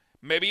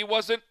 Maybe he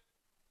wasn't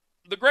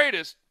the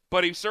greatest,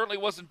 but he certainly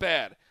wasn't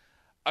bad.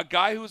 A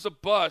guy who's a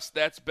bust,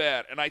 that's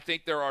bad. And I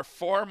think there are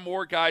far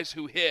more guys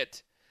who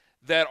hit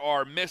that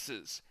are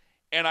misses.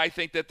 And I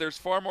think that there's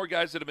far more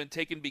guys that have been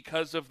taken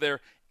because of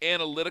their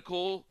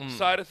analytical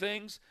side of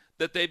things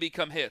that they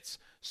become hits.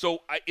 So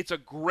it's a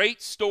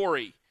great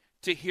story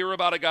to hear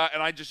about a guy,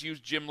 and I just use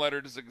Jim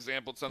Leonard as an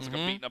example. It sounds like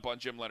I'm beating up on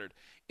Jim Leonard.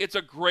 It's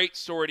a great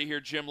story to hear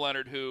Jim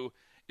Leonard, who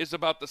is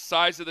about the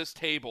size of this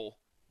table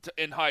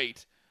in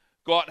height,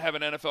 go out and have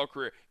an NFL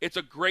career. It's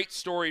a great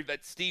story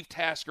that Steve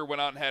Tasker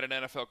went out and had an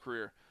NFL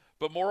career.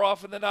 But more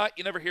often than not,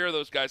 you never hear of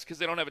those guys because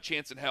they don't have a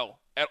chance in hell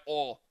at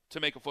all to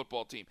make a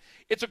football team.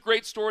 It's a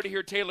great story to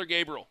hear Taylor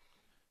Gabriel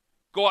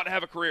go out and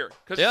have a career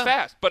because he's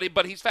fast.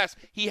 But he's fast.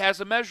 He has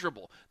a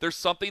measurable. There's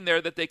something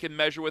there that they can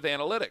measure with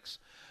analytics.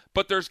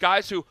 But there's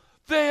guys who,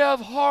 they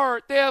have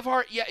heart.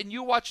 Yeah, and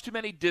you watch too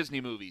many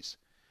Disney movies.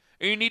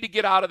 And you need to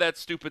get out of that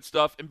stupid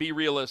stuff and be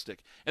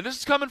realistic. And this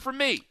is coming from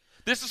me.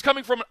 This is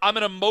coming from, I'm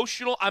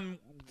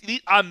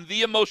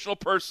the emotional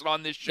person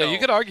on this show. Yeah, you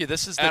could argue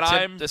this is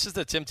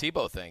the Tim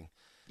Tebow thing.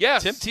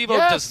 Yes. Tim Tebow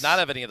does not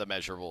have any of the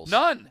measurables.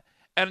 None.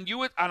 And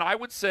I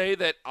would say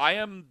that I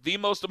am the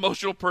most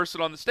emotional person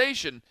on the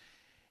station.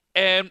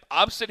 And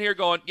I'm sitting here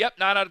going, yep,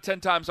 9 out of 10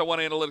 times I want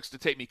analytics to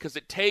take me because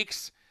it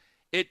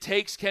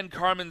takes Ken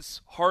Carman's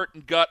heart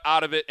and gut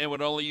out of it and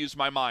would only use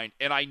my mind.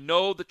 And I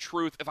know the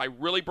truth. If I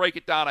really break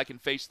it down, I can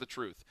face the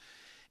truth.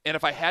 And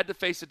if I had to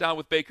face it down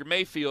with Baker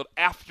Mayfield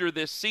after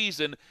this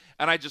season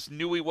and I just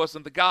knew he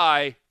wasn't the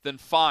guy, then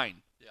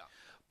fine. Yeah.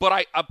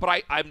 But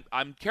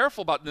I'm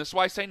careful about this. That's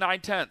why I say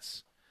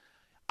 9/10.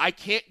 I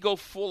can't go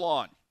full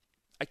on.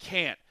 I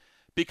can't.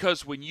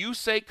 Because when you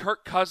say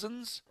Kirk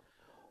Cousins,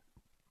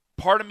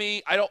 part of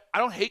me, I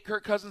don't hate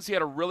Kirk Cousins. He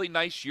had a really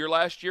nice year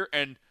last year,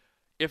 and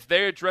if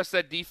they address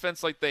that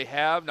defense like they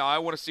have, now I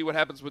want to see what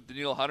happens with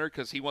Danielle Hunter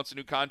because he wants a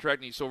new contract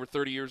and he's over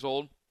 30 years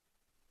old.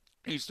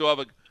 You still have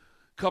a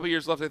couple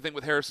years left, I think,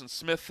 with Harrison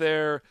Smith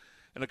there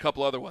and a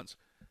couple other ones.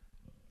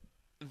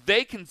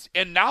 They can,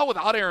 and now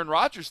without Aaron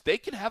Rodgers, they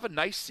can have a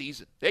nice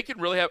season. They can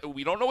really have.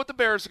 We don't know what the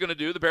Bears are going to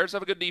do. The Bears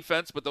have a good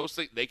defense, but those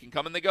things, they can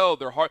come and they go.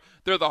 They're hard.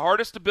 They're the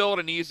hardest to build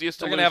and easiest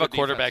to lose. They're going to have a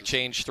quarterback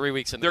change 3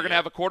 weeks into. They're going to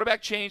have a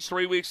quarterback change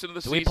 3 weeks into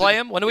the season. Do we play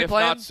him? When do we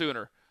play him? Not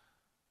sooner.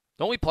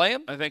 Don't we play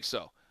him? I think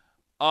so.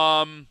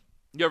 You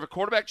have a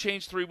quarterback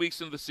change 3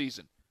 weeks into the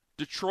season.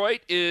 Detroit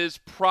is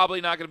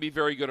probably not going to be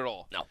very good at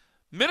all. No.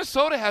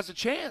 Minnesota has a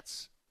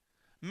chance.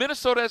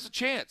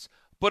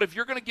 But if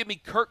you're going to give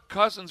me Kirk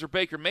Cousins or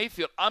Baker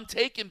Mayfield, I'm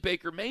taking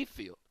Baker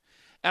Mayfield.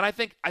 And I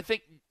think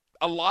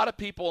a lot of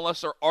people,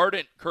 unless they're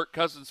ardent Kirk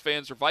Cousins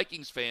fans or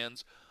Vikings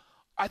fans,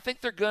 I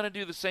think they're going to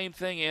do the same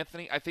thing,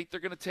 Anthony. I think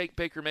they're going to take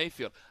Baker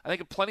Mayfield. I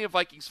think plenty of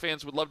Vikings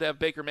fans would love to have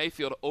Baker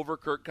Mayfield over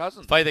Kirk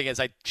Cousins. The funny thing is,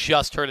 I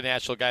just heard a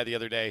national guy the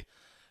other day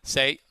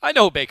say, I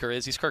know who Baker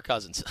is. He's Kirk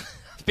Cousins.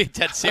 I'm being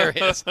dead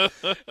serious.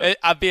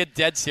 I'm being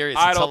dead serious.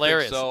 It's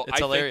hilarious. Think so. It's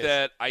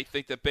hilarious. I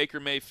think that Baker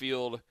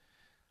Mayfield,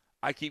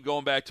 I keep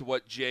going back to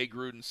what Jay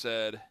Gruden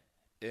said.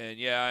 And,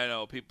 yeah, I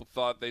know. People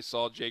thought they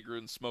saw Jay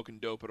Gruden smoking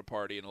dope at a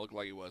party, and it looked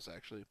like he was,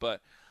 actually.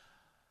 But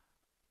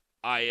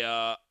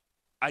I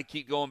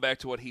keep going back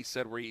to what he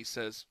said where he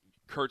says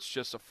Kurt's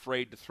just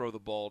afraid to throw the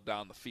ball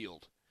down the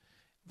field.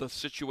 The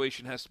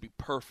situation has to be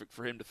perfect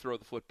for him to throw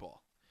the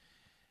football.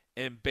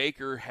 And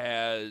Baker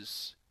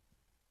has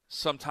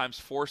sometimes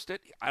forced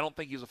it. I don't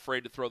think he's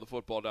afraid to throw the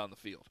football down the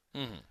field.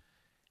 Mm-hmm.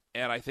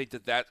 And I think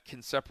that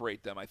can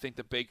separate them. I think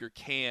that Baker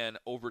can,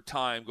 over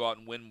time, go out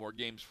and win more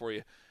games for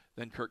you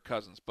than Kirk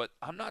Cousins. But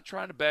I'm not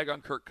trying to bag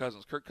on Kirk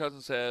Cousins. Kirk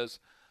Cousins has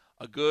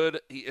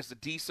it's a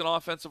decent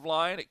offensive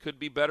line. It could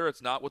be better.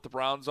 It's not what the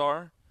Browns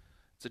are.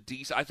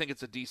 I think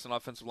it's a decent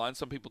offensive line.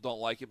 Some people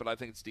don't like it, but I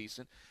think it's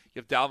decent.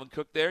 You have Dalvin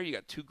Cook there. You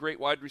got two great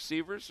wide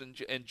receivers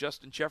and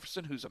Justin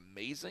Jefferson, who's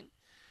amazing.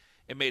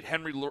 It made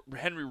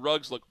Henry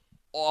Ruggs look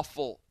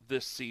awful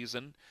this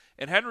season.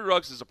 And Henry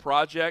Ruggs is a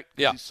project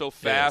because he's so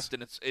fast,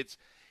 and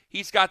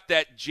he's got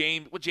that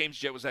James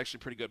Jett was actually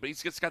pretty good, but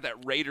he's got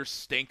that Raiders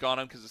stink on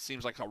him because it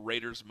seems like a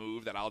Raiders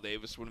move that Al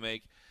Davis would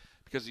make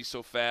because he's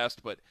so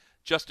fast. But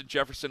Justin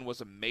Jefferson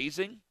was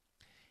amazing.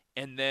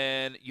 And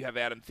then you have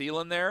Adam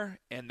Thielen there,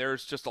 and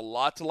there's just a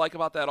lot to like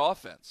about that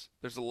offense.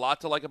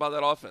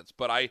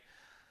 But I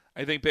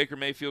think Baker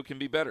Mayfield can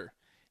be better.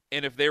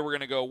 And if they were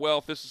going to go, well,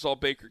 if this is all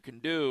Baker can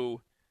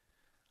do,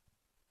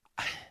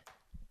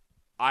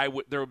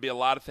 there would be a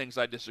lot of things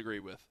I disagree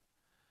with.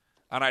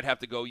 And I'd have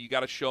to go, you got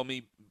to show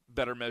me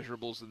better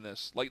measurables than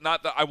this. Like,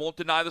 not that I won't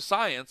deny the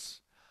science.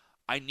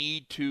 I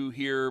need to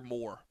hear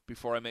more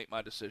before I make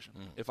my decision.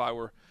 If I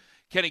were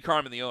Kenny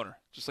Carmen, the owner,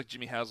 just like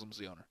Jimmy Haslam's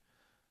the owner.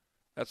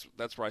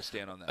 That's where I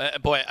stand on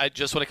that.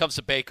 Just when it comes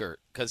to Baker,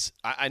 because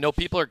I know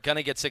people are going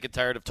to get sick and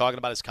tired of talking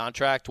about his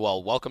contract.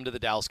 Well, welcome to the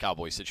Dallas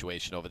Cowboys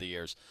situation over the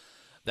years.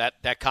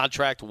 That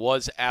contract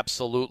was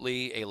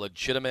absolutely a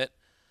legitimate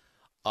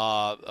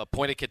a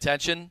point of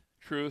contention.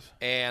 Truth.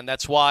 And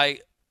that's why,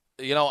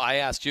 I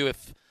asked you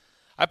if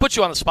 – I put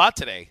you on the spot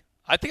today.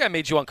 I think I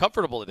made you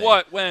uncomfortable today.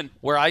 What? When?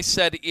 Where I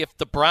said if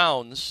the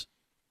Browns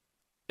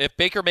 – if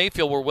Baker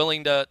Mayfield were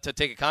willing to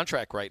take a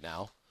contract right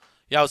now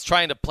 – I was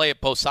trying to play it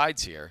both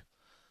sides here.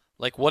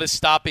 Like, what is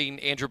stopping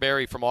Andrew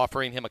Berry from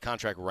offering him a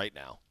contract right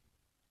now?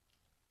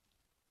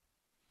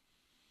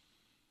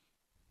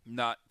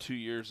 Not 2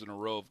 years in a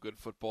row of good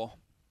football.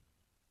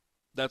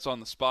 That's on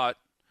the spot.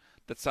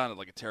 That sounded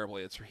like a terrible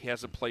answer. He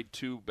hasn't played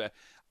too bad.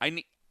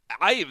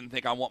 I even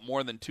think I want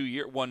more than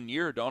 1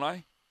 year, don't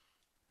I?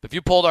 If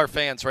you polled our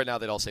fans right now,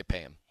 they'd all say pay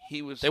him.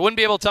 They wouldn't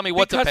be able to tell me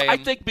what to pay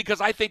him. Because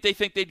I think they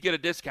think they'd get a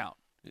discount.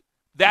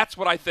 That's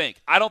what I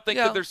think. I don't think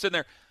that they're sitting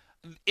there.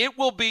 It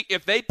will be,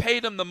 if they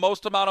paid him the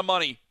most amount of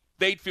money,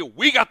 they'd feel,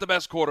 we got the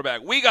best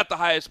quarterback. We got the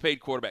highest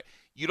paid quarterback.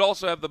 You'd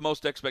also have the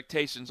most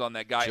expectations on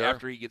that guy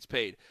after he gets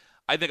paid.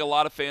 I think a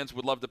lot of fans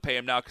would love to pay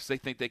him now because they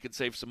think they could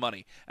save some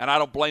money. And I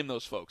don't blame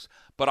those folks.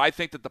 But I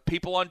think that the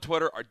people on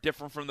Twitter are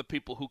different from the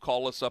people who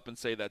call us up and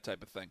say that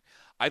type of thing.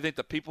 I think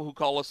the people who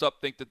call us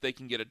up think that they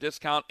can get a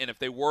discount. And if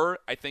they were,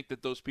 I think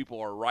that those people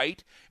are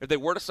right. If they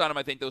were to sign him,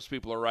 I think those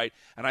people are right.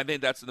 And I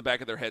think that's in the back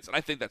of their heads. And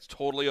I think that's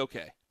totally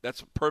okay.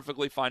 That's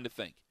perfectly fine to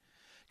think.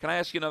 Can I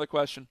ask you another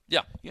question?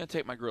 Yeah. You going to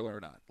take my griller or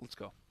not? Let's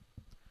go.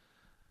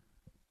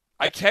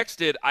 I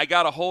texted, I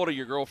got a hold of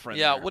your girlfriend.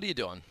 Yeah, there. What are you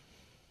doing?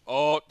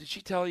 Oh, did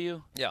she tell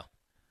you? Yeah.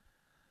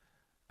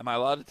 Am I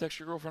allowed to text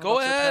your girlfriend? Go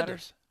about ahead.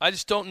 Matters? I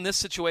just don't, in this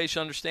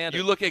situation, understand it.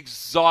 You look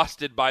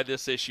exhausted by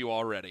this issue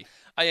already.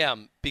 I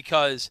am,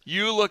 because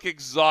you look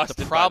exhausted.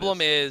 The problem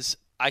is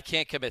I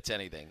can't commit to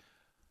anything.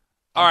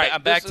 All right,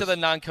 I'm back to the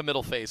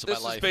non-committal phase of my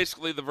life. This is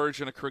basically the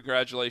version of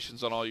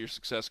congratulations on all your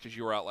success because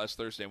you were out last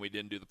Thursday and we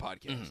didn't do the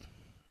podcast. Mm-hmm.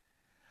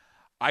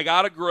 I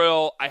got a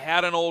grill. I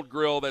had an old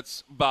grill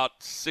that's about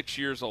 6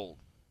 years old.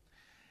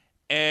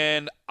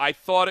 And I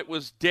thought it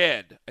was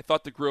dead. I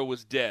thought the grill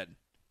was dead.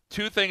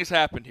 Two things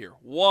happened here.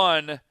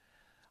 One,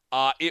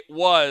 it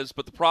was,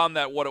 but the problem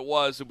that what it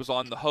was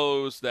on the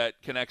hose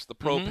that connects the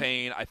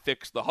propane. Mm-hmm. I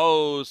fixed the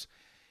hose,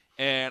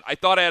 and I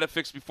thought I had it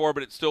fixed before,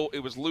 but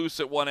it was loose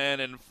at one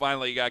end, and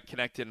finally it got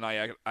connected, and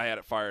I had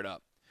it fired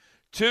up.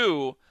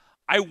 Two,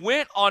 I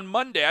went on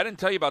Monday. I didn't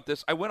tell you about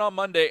this. I went on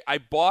Monday. I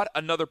bought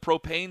another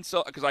propane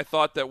cell because I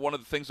thought that one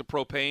of the things of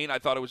propane, I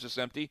thought it was just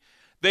empty.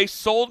 They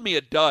sold me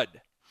a dud.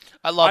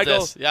 I love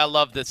this. I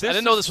love this. I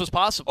didn't know this was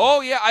possible.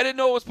 Oh, yeah, I didn't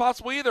know it was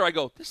possible either. I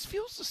go, this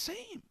feels the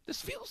same.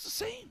 This feels the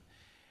same.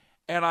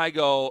 And I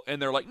go, and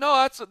they're like,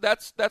 no,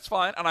 that's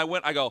fine. And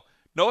I go,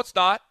 no, it's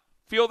not.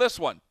 Feel this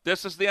one.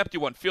 This is the empty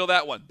one. Feel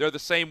that one. They're the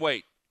same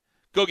weight.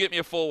 Go get me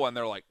a full one.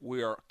 They're like,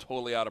 we are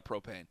totally out of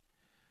propane.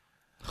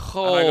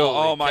 And I go,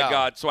 oh, my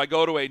God. So I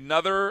go to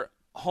another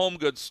home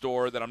goods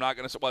store that I'm not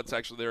going to – well, it's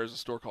actually there is a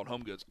store called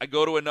Home Goods. I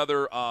go to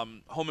another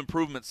home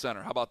improvement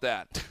center. How about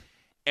that?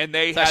 And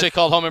it's actually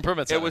called Home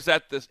Improvement Center.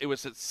 It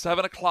was at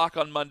 7 o'clock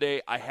on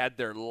Monday. I had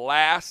their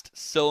last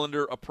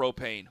cylinder of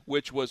propane,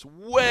 which was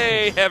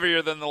way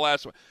heavier than the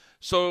last one.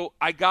 So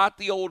I got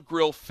the old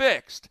grill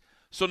fixed.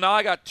 So now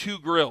I got two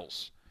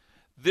grills.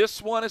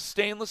 This one is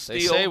stainless steel.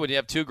 They say when you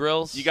have two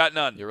grills, you got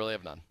none. You really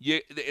have none.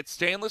 It's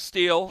stainless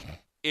steel.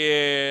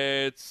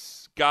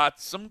 It's got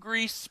some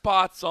grease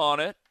spots on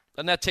it.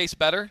 Doesn't that taste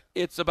better?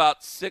 It's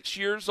about 6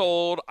 years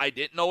old. I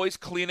didn't always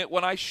clean it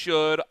when I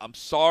should. I'm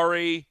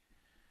sorry.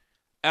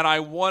 And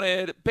I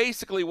wanted,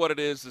 basically what it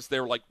is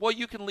they were like, well,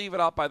 you can leave it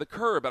out by the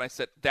curb. And I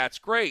said, that's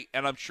great.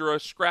 And I'm sure a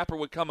scrapper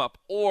would come up.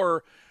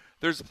 Or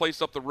there's a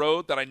place up the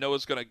road that I know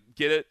is going to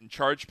get it and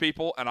charge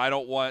people, and I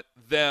don't want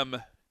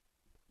them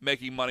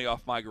making money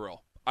off my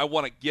grill. I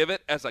want to give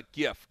it as a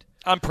gift.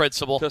 On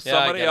principle. To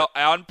somebody else,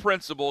 on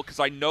principle, because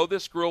I know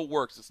this grill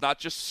works. It's not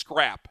just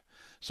scrap.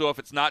 So if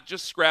it's not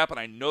just scrap and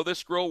I know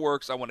this grill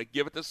works, I want to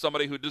give it to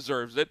somebody who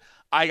deserves it.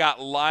 I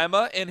got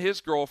Lima and his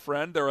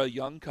girlfriend. They're a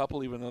young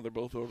couple, even though they're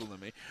both older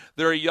than me.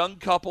 They're a young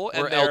couple.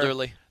 And we're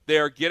elderly.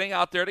 They're getting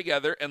out there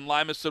together, and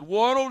Lima said,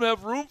 well, I don't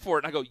have room for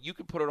it. And I go, you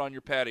can put it on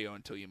your patio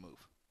until you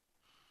move.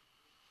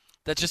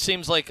 That just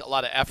seems like a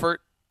lot of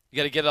effort. You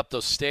got to get up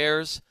those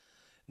stairs.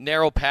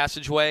 narrow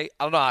passageway.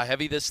 I don't know how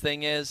heavy this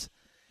thing is.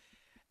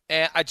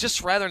 And I'd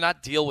just rather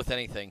not deal with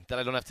anything that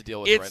I don't have to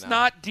deal with right now. It's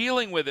not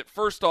dealing with it.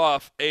 First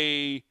off,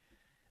 and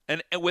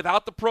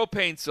without the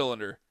propane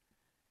cylinder,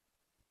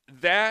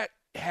 that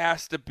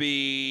has to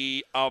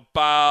be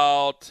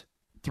about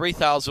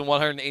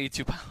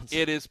 3,182 pounds.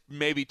 It is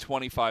maybe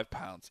 25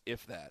 pounds,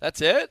 if that.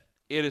 That's it?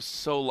 It is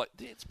so light.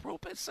 It's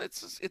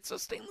propane. It's a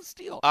stainless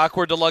steel.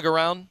 Awkward to lug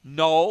around?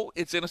 No,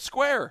 it's in a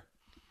square.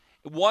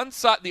 One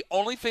side. The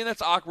only thing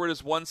that's awkward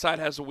is one side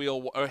has a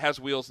wheel or has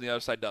wheels and the other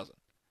side doesn't.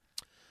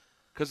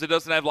 Because it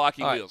doesn't have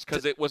locking wheels.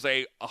 Because it was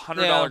a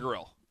 $100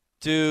 grill.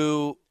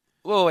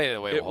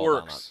 Wait. It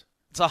works.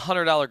 It's a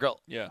 $100 grill.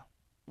 Yeah.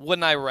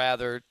 Wouldn't I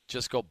rather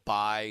just go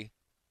buy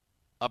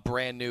a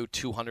brand new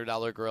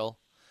 $200 grill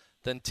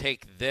than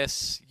take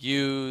this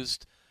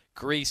used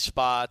grease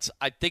spots?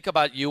 I think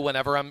about you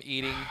whenever I'm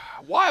eating.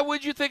 Why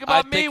would you think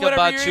about me whenever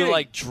you're eating? I think about you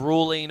like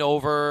drooling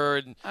over.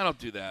 And I don't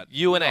do that.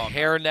 You in a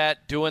hairnet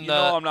doing the. You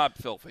know I'm not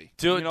filthy.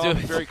 I'm a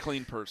very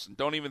clean person.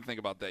 Don't even think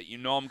about that. You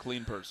know I'm a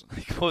clean person.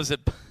 Was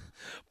it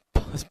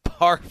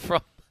barf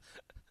from?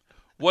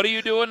 What are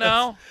you doing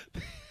now?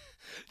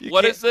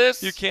 What is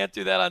this? You can't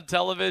do that on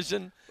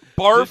television.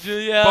 Barf?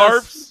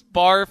 Barfs?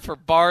 Barf or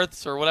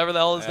Barths or whatever the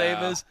hell his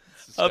name is.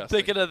 I'm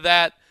thinking of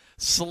that,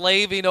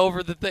 slaving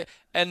over the thing.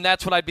 And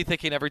that's what I'd be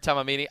thinking every time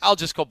I'm eating. I'll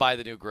just go buy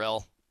the new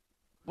grill.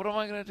 What am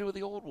I going to do with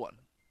the old one?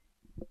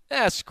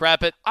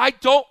 Scrap it. I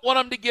don't want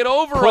them to get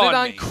over Put on it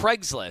on me.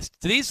 Craigslist.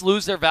 Do these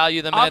lose their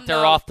value the minute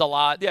they're off the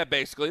lot? Yeah,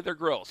 basically. They're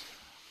grills.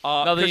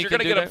 Because you're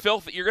going to get them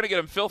filthy. You're going to get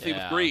them filthy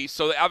with grease.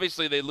 So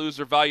obviously they lose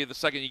their value the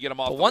second you get them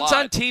off the lot. Ones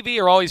on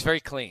TV are always very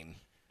clean.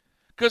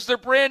 Because they're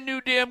brand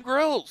new damn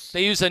grills.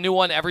 They use a new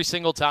one every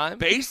single time?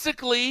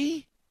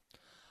 Basically.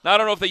 Now, I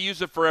don't know if they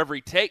use it for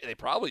every take. They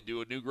probably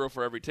do a new grill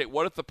for every take.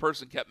 What if the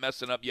person kept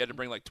messing up? You had to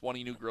bring like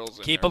 20 new grills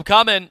in Keep there. them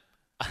coming.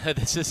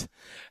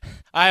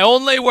 I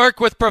only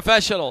work with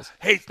professionals.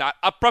 He's not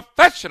a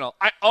professional.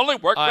 I only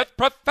work with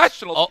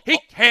professionals. He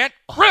can't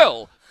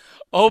grill.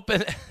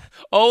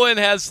 Owen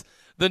has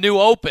the new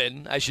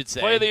Open, I should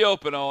say. Play the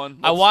Open, Owen.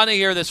 I want to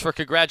hear this for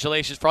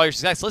congratulations for all your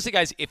success. Listen,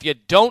 guys, if you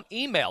don't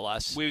email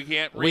us, we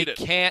can't read it.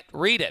 We can't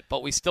read it,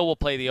 but we still will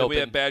play the Open. We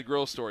have bad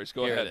grill stories.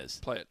 Go ahead. It is.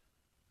 Play it.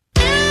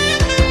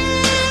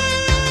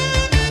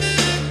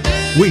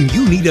 When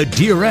you need a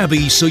Dear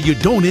Abby so you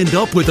don't end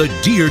up with a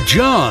Dear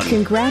John.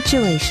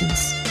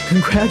 Congratulations.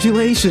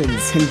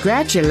 Congratulations.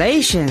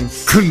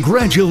 Congratulations.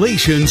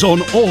 Congratulations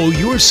on all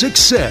your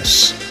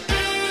success.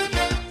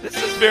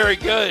 This is very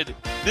good.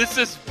 This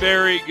is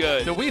very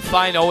good. Did we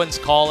find Owen's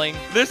calling?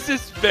 This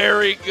is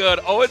very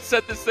good. Owen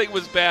said this thing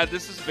was bad.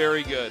 This is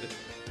very good.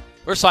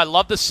 First of all, I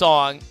love the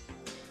song.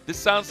 This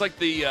sounds like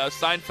the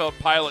Seinfeld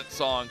pilot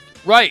song.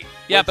 Right.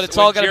 Yeah, but it's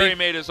all going to be... Jerry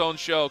made his own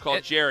show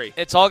called Jerry.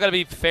 It's all going to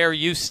be fair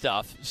use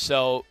stuff,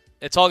 so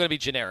it's all going to be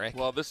generic.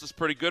 Well, this is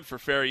pretty good for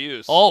fair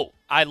use. Oh,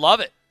 I love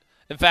it.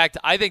 In fact,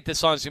 I think this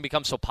song is going to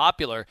become so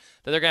popular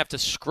that they're going to have to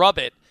scrub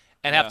it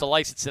and have to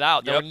license it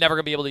out. They're never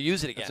going to be able to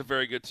use it again. It's a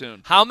very good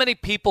tune. How many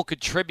people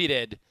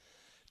contributed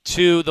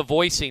to the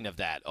voicing of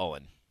that,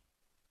 Owen?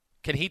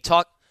 Can he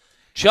talk?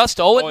 Just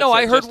Owen? No,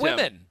 I heard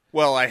women. Him.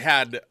 Well, I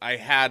had.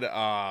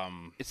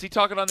 Is he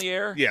talking on the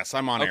air? Yes,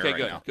 I'm on air right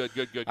now.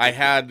 Good. I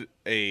had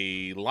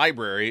a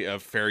library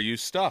of fair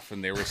use stuff,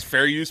 and there was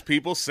fair use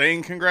people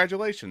saying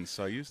congratulations,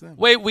 so I used them.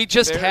 Wait, we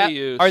just had.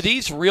 Are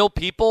these real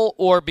people,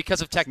 or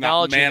because of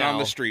technology? It's not man on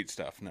the street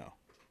stuff. No.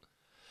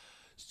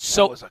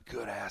 So that was a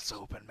good ass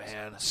Open,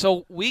 man.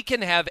 So we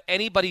can have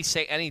anybody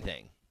say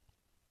anything.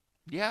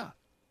 Yeah.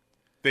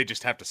 They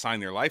just have to sign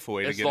their life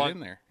away to get it in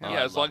there.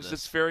 Yeah, as long as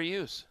it's fair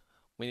use.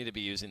 We need to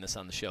be using this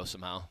on the show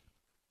somehow.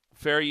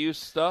 Fair use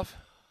stuff?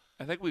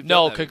 I think we've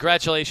done that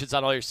congratulations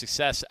on all your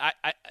success.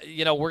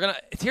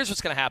 Here's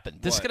what's going to happen.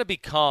 This is going to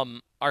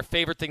become our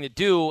favorite thing to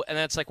do, and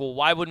then it's like, well,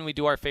 why wouldn't we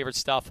do our favorite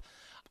stuff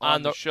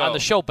on the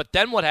show? But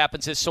then what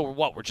happens is, so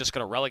what? We're just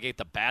going to relegate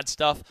the bad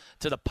stuff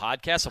to the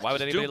podcast? And why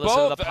would anybody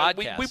listen to the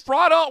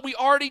podcast? We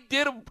already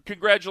did a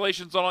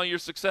congratulations on all your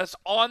success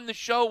on the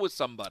show with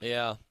somebody.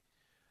 Yeah.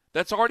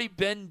 That's already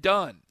been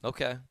done.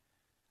 Okay.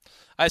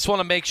 I just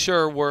want to make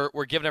sure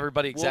we're giving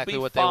everybody exactly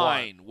what they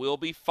want. We'll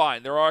be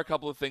fine. There are a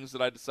couple of things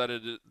that I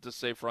decided to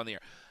say for on the air.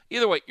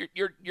 Either way,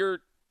 you're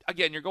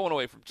going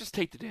away from. Just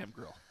take the damn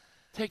grill.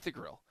 Take the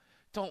grill.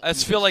 Don't. I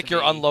just feel like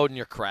you're unloading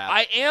your crap.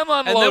 I am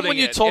unloading. And then when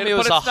you told me it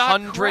was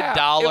 $100,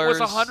 it was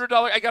 $100.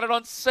 I got it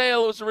on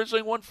sale. It was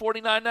originally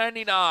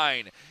 $149.99.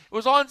 It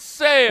was on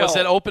sale. Was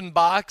it open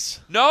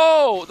box?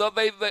 No,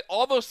 they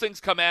all those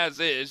things come as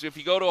is. If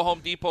you go to a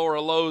Home Depot or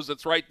a Lowe's,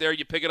 it's right there.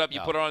 You pick it up,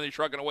 you put it on your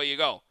truck, and away you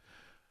go.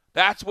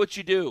 That's what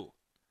you do.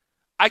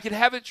 I could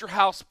have it at your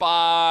house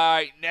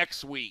by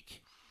next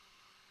week.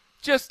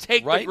 Just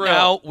take the grill. Right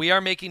now, we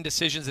are making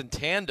decisions in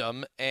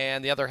tandem,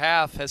 and the other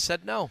half has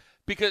said no.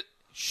 Because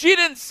she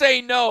didn't say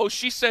no.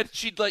 She said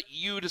she'd let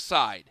you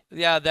decide.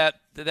 Yeah,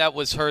 that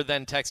was her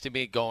then texting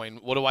me going,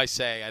 what do I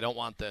say? I don't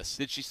want this.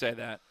 Did she say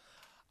that?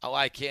 Oh,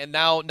 I can't.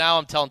 Now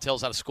I'm telling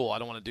tales out of school. I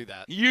don't want to do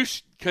that.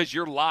 Because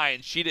you're lying.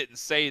 She didn't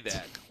say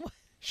that.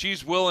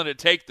 She's willing to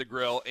take the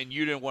grill, and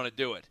you didn't want to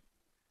do it.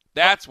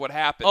 That's what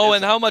happened. Oh,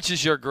 and how much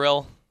is your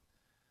grill?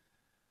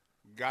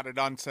 Got it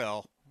on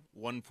sale,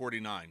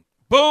 $149.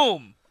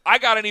 Boom! I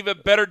got an even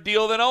better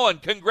deal than Owen.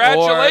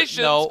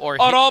 Congratulations on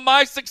all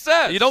my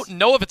success. You don't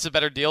know if it's a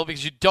better deal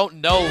because you don't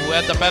know who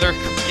had the better.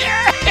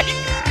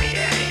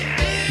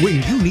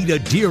 When you need a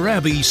Dear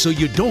Abby so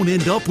you don't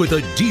end up with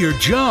a Dear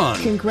John.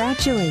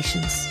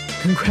 Congratulations.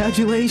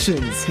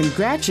 Congratulations.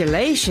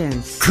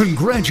 Congratulations.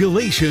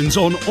 Congratulations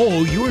on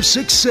all your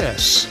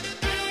success.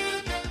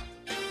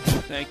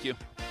 Thank you.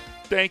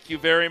 Thank you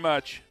very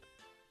much.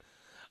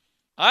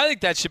 I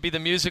think that should be the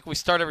music we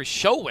start every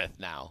show with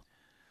now.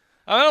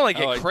 I don't want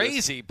to get like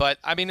crazy, but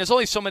I mean, there's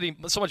only so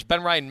much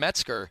Ben Ryan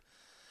Metzger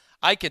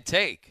I could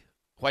take,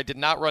 who I did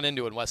not run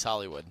into in West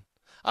Hollywood.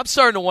 I'm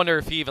starting to wonder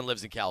if he even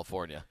lives in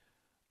California.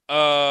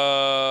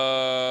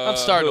 I'm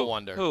starting to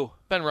wonder. Who?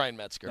 Ben Ryan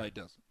Metzger. No, he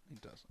doesn't. He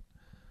doesn't.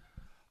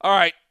 All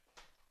right.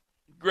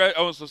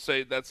 I was going to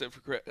say that's it for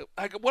Greg.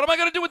 What am I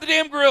going to do with the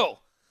damn grill?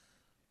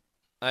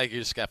 I think you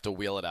just have to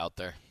wheel it out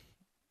there.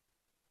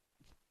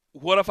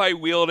 What if I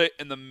wheeled it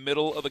in the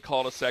middle of the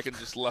cul-de-sac and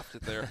just left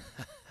it there?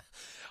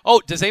 Oh,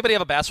 does anybody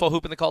have a basketball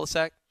hoop in the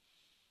cul-de-sac?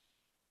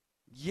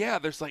 Yeah,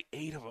 there's like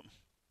 8 of them.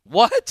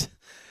 What?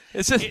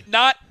 Is it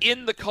not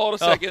in the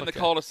cul-de-sac, in the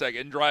cul-de-sac,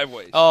 in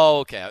driveways. Oh,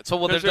 okay.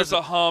 So there's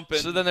a hump.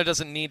 So then there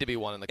doesn't need to be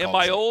one in the in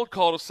cul-de-sac. my old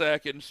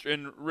cul-de-sac in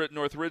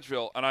North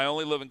Ridgeville, and I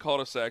only live in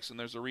cul-de-sacs, and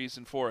there's a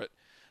reason for it.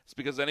 It's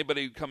because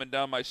anybody coming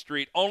down my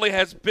street only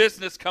has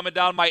business coming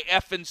down my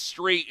effing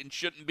street and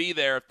shouldn't be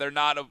there if they're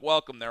not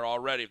welcome there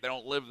already, if they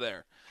don't live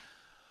there.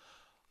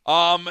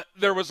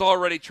 There was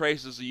already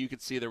traces, so you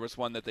could see there was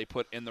one that they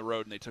put in the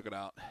road and they took it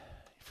out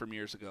from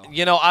years ago.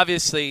 You know,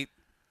 obviously,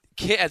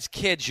 as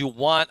kids, you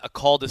want a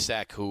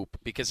cul-de-sac hoop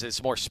because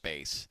there's more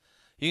space.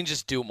 You can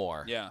just do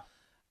more. Yeah.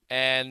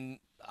 And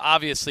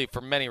obviously,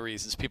 for many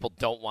reasons, people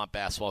don't want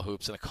basketball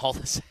hoops in a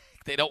cul-de-sac.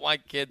 They don't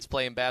want kids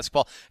playing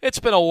basketball. It's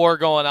been a war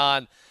going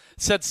on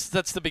since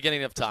that's the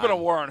beginning of time. It's been a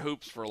war on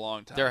hoops for a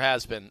long time. There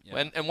has been.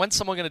 Yeah. And when's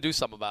someone going to do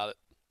something about it?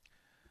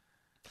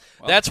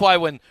 Well, that's why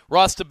when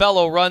Ross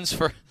DeBello runs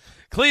for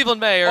Cleveland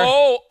mayor.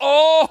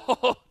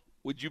 Oh!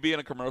 Would you be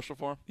in a commercial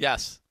for him?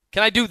 Yes.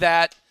 Can I do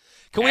that?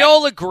 Can we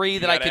all agree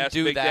that I can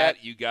do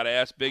that? You got to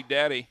ask Big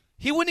Daddy.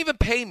 He wouldn't even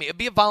pay me. It'd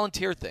be a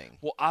volunteer thing.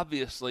 Well,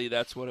 obviously,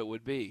 that's what it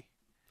would be.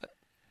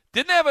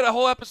 Didn't they have a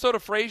whole episode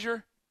of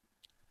Frasier?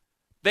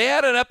 They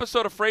had an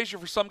episode of Frasier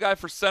for some guy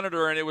for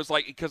senator, and it was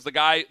like because the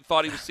guy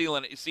thought he was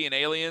seeing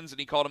aliens, and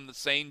he called him the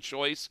sane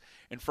choice,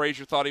 and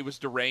Frasier thought he was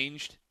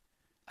deranged.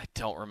 I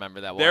don't remember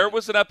that one. There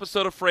was an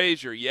episode of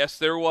Frasier. Yes,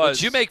 there was.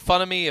 Would you make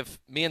fun of me if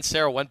me and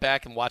Sarah went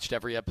back and watched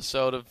every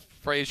episode of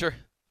Frasier?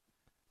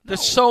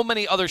 There's so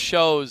many other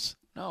shows.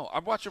 No,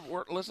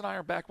 Liz and I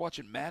are back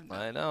watching Mad Men.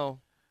 I know.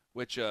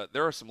 Which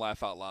there are some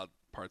laugh out loud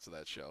parts of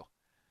that show.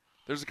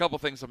 There's a couple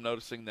things I'm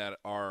noticing that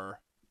are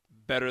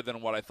better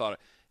than what I thought.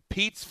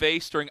 Pete's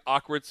face during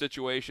awkward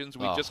situations.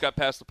 We just got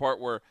past the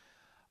part where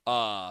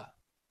Don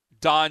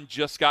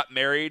just got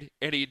married,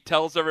 and he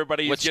tells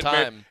everybody he's getting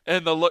married.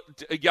 And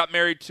he got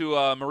married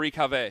to Marie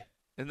Cave.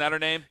 Isn't that her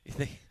name?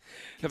 Cave.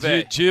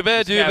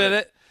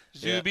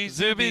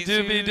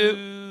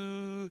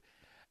 Zooby-dooby-doo.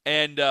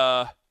 And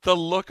the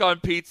look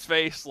on Pete's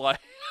face, like,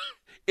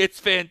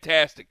 it's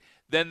fantastic.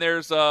 Then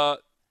there's I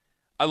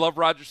love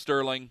Roger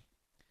Sterling.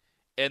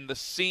 And the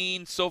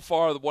scene so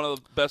far, one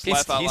of the best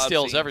laugh out loud scenes. He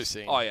steals every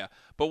scene. Oh, yeah.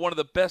 But one of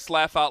the best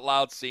laugh out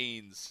loud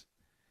scenes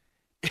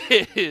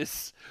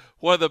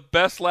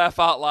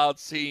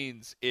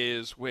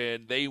is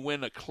when they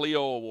win a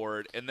Clio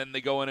Award and then they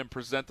go in and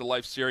present the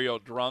Life Cereal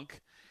drunk.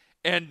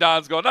 And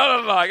Don's going,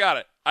 no, I got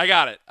it.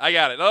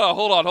 Oh,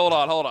 hold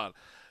on.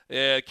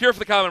 Cure for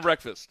the Common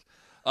Breakfast.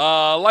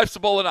 Life's a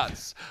bowl of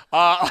nuts.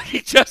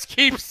 He just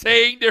keeps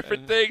saying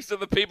different things to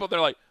the people. They're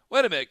like,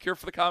 wait a minute, Cure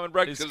for the Common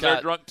Breakfast because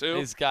they're drunk too?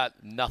 He's got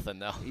nothing,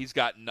 though. He's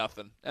got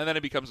nothing. And then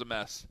it becomes a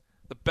mess.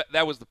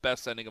 That was the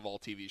best ending of all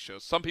TV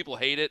shows. Some people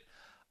hate it.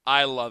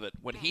 I love it.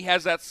 When he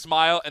has that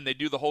smile and they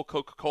do the whole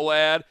Coca-Cola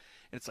ad,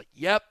 and it's like,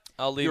 yep,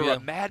 you're a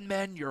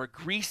madman, you're a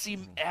greasy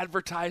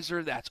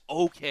advertiser, that's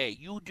okay.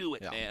 You do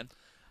it, man.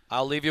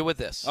 I'll leave you with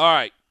this. All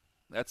right.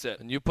 That's it.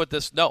 And you put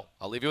this, I'll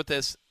leave you with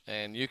this,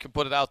 and you can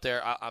put it out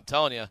there. I'm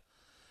telling you.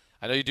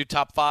 I know you do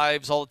top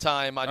fives all the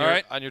time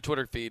on your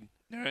Twitter feed.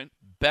 All right.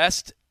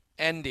 Best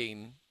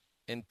ending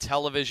in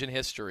television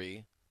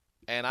history,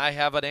 and I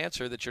have an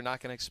answer that you're not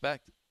going to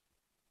expect.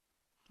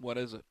 What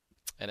is it?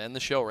 And end the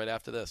show right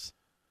after this.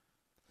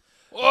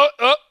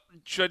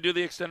 Should I do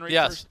the extend read first?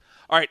 Yes.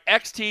 All right,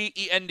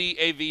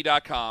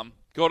 xtendav.com.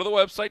 Go to the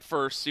website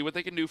first, see what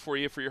they can do for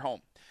you for your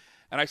home.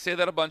 And I say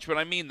that a bunch, but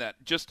I mean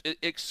that. Just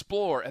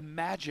explore,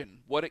 imagine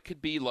what it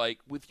could be like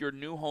with your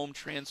new home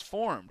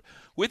transformed.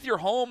 With your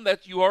home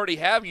that you already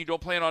have and you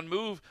don't plan on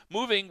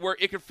moving, where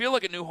it could feel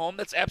like a new home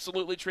that's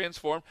absolutely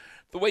transformed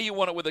the way you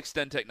want it with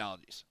Extend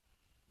Technologies.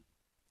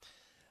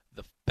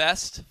 The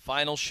best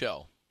final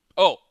show.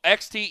 Oh,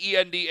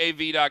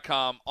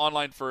 xtendav.com,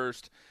 online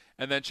first,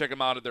 and then check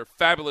them out at their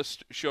fabulous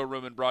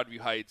showroom in Broadview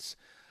Heights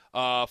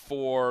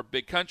for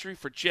Big Country,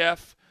 for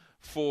Jeff,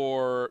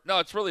 No,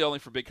 it's really only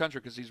for Big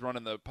Country because he's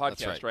running the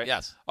podcast, That's right?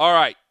 Yes. All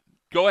right.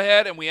 Go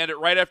ahead, and we end it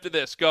right after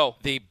this. Go.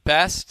 The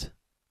best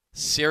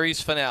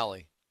series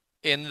finale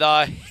in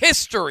the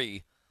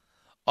history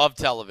of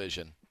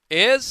television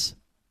is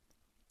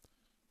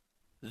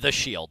The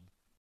Shield.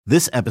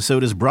 This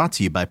episode is brought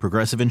to you by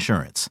Progressive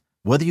Insurance.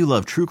 Whether you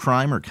love true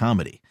crime or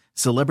comedy,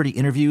 celebrity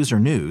interviews or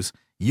news,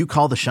 you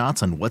call the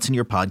shots on what's in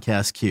your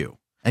podcast queue.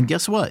 And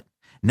guess what?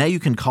 Now you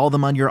can call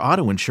them on your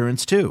auto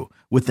insurance too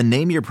with the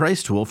Name Your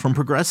Price tool from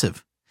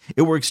Progressive.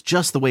 It works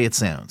just the way it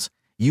sounds.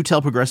 You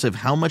tell Progressive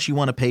how much you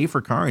want to pay for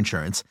car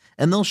insurance,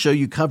 and they'll show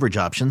you coverage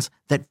options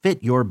that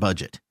fit your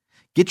budget.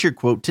 Get your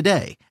quote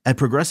today at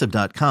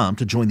Progressive.com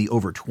to join the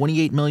over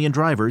 28 million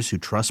drivers who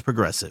trust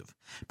Progressive.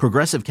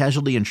 Progressive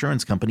Casualty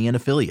Insurance Company and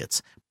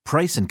Affiliates.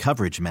 Price and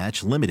coverage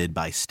match limited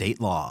by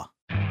state law.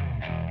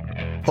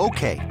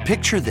 Okay,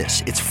 picture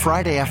this. It's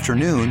Friday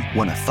afternoon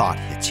when a thought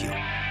hits you.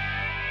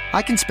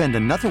 I can spend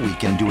another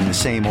weekend doing the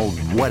same old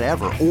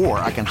whatever, or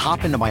I can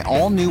hop into my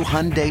all-new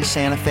Hyundai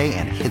Santa Fe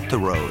and hit the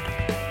road.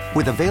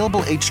 With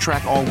available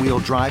H-Track all-wheel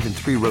drive and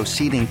 3-row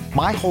seating,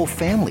 my whole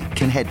family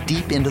can head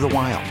deep into the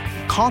wild.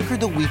 Conquer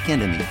the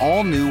weekend in the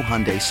all-new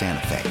Hyundai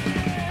Santa Fe.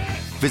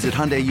 Visit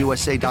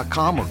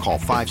HyundaiUSA.com or call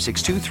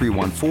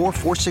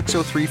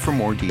 562-314-4603 for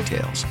more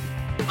details.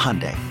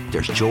 Hyundai,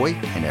 there's joy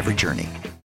in every journey.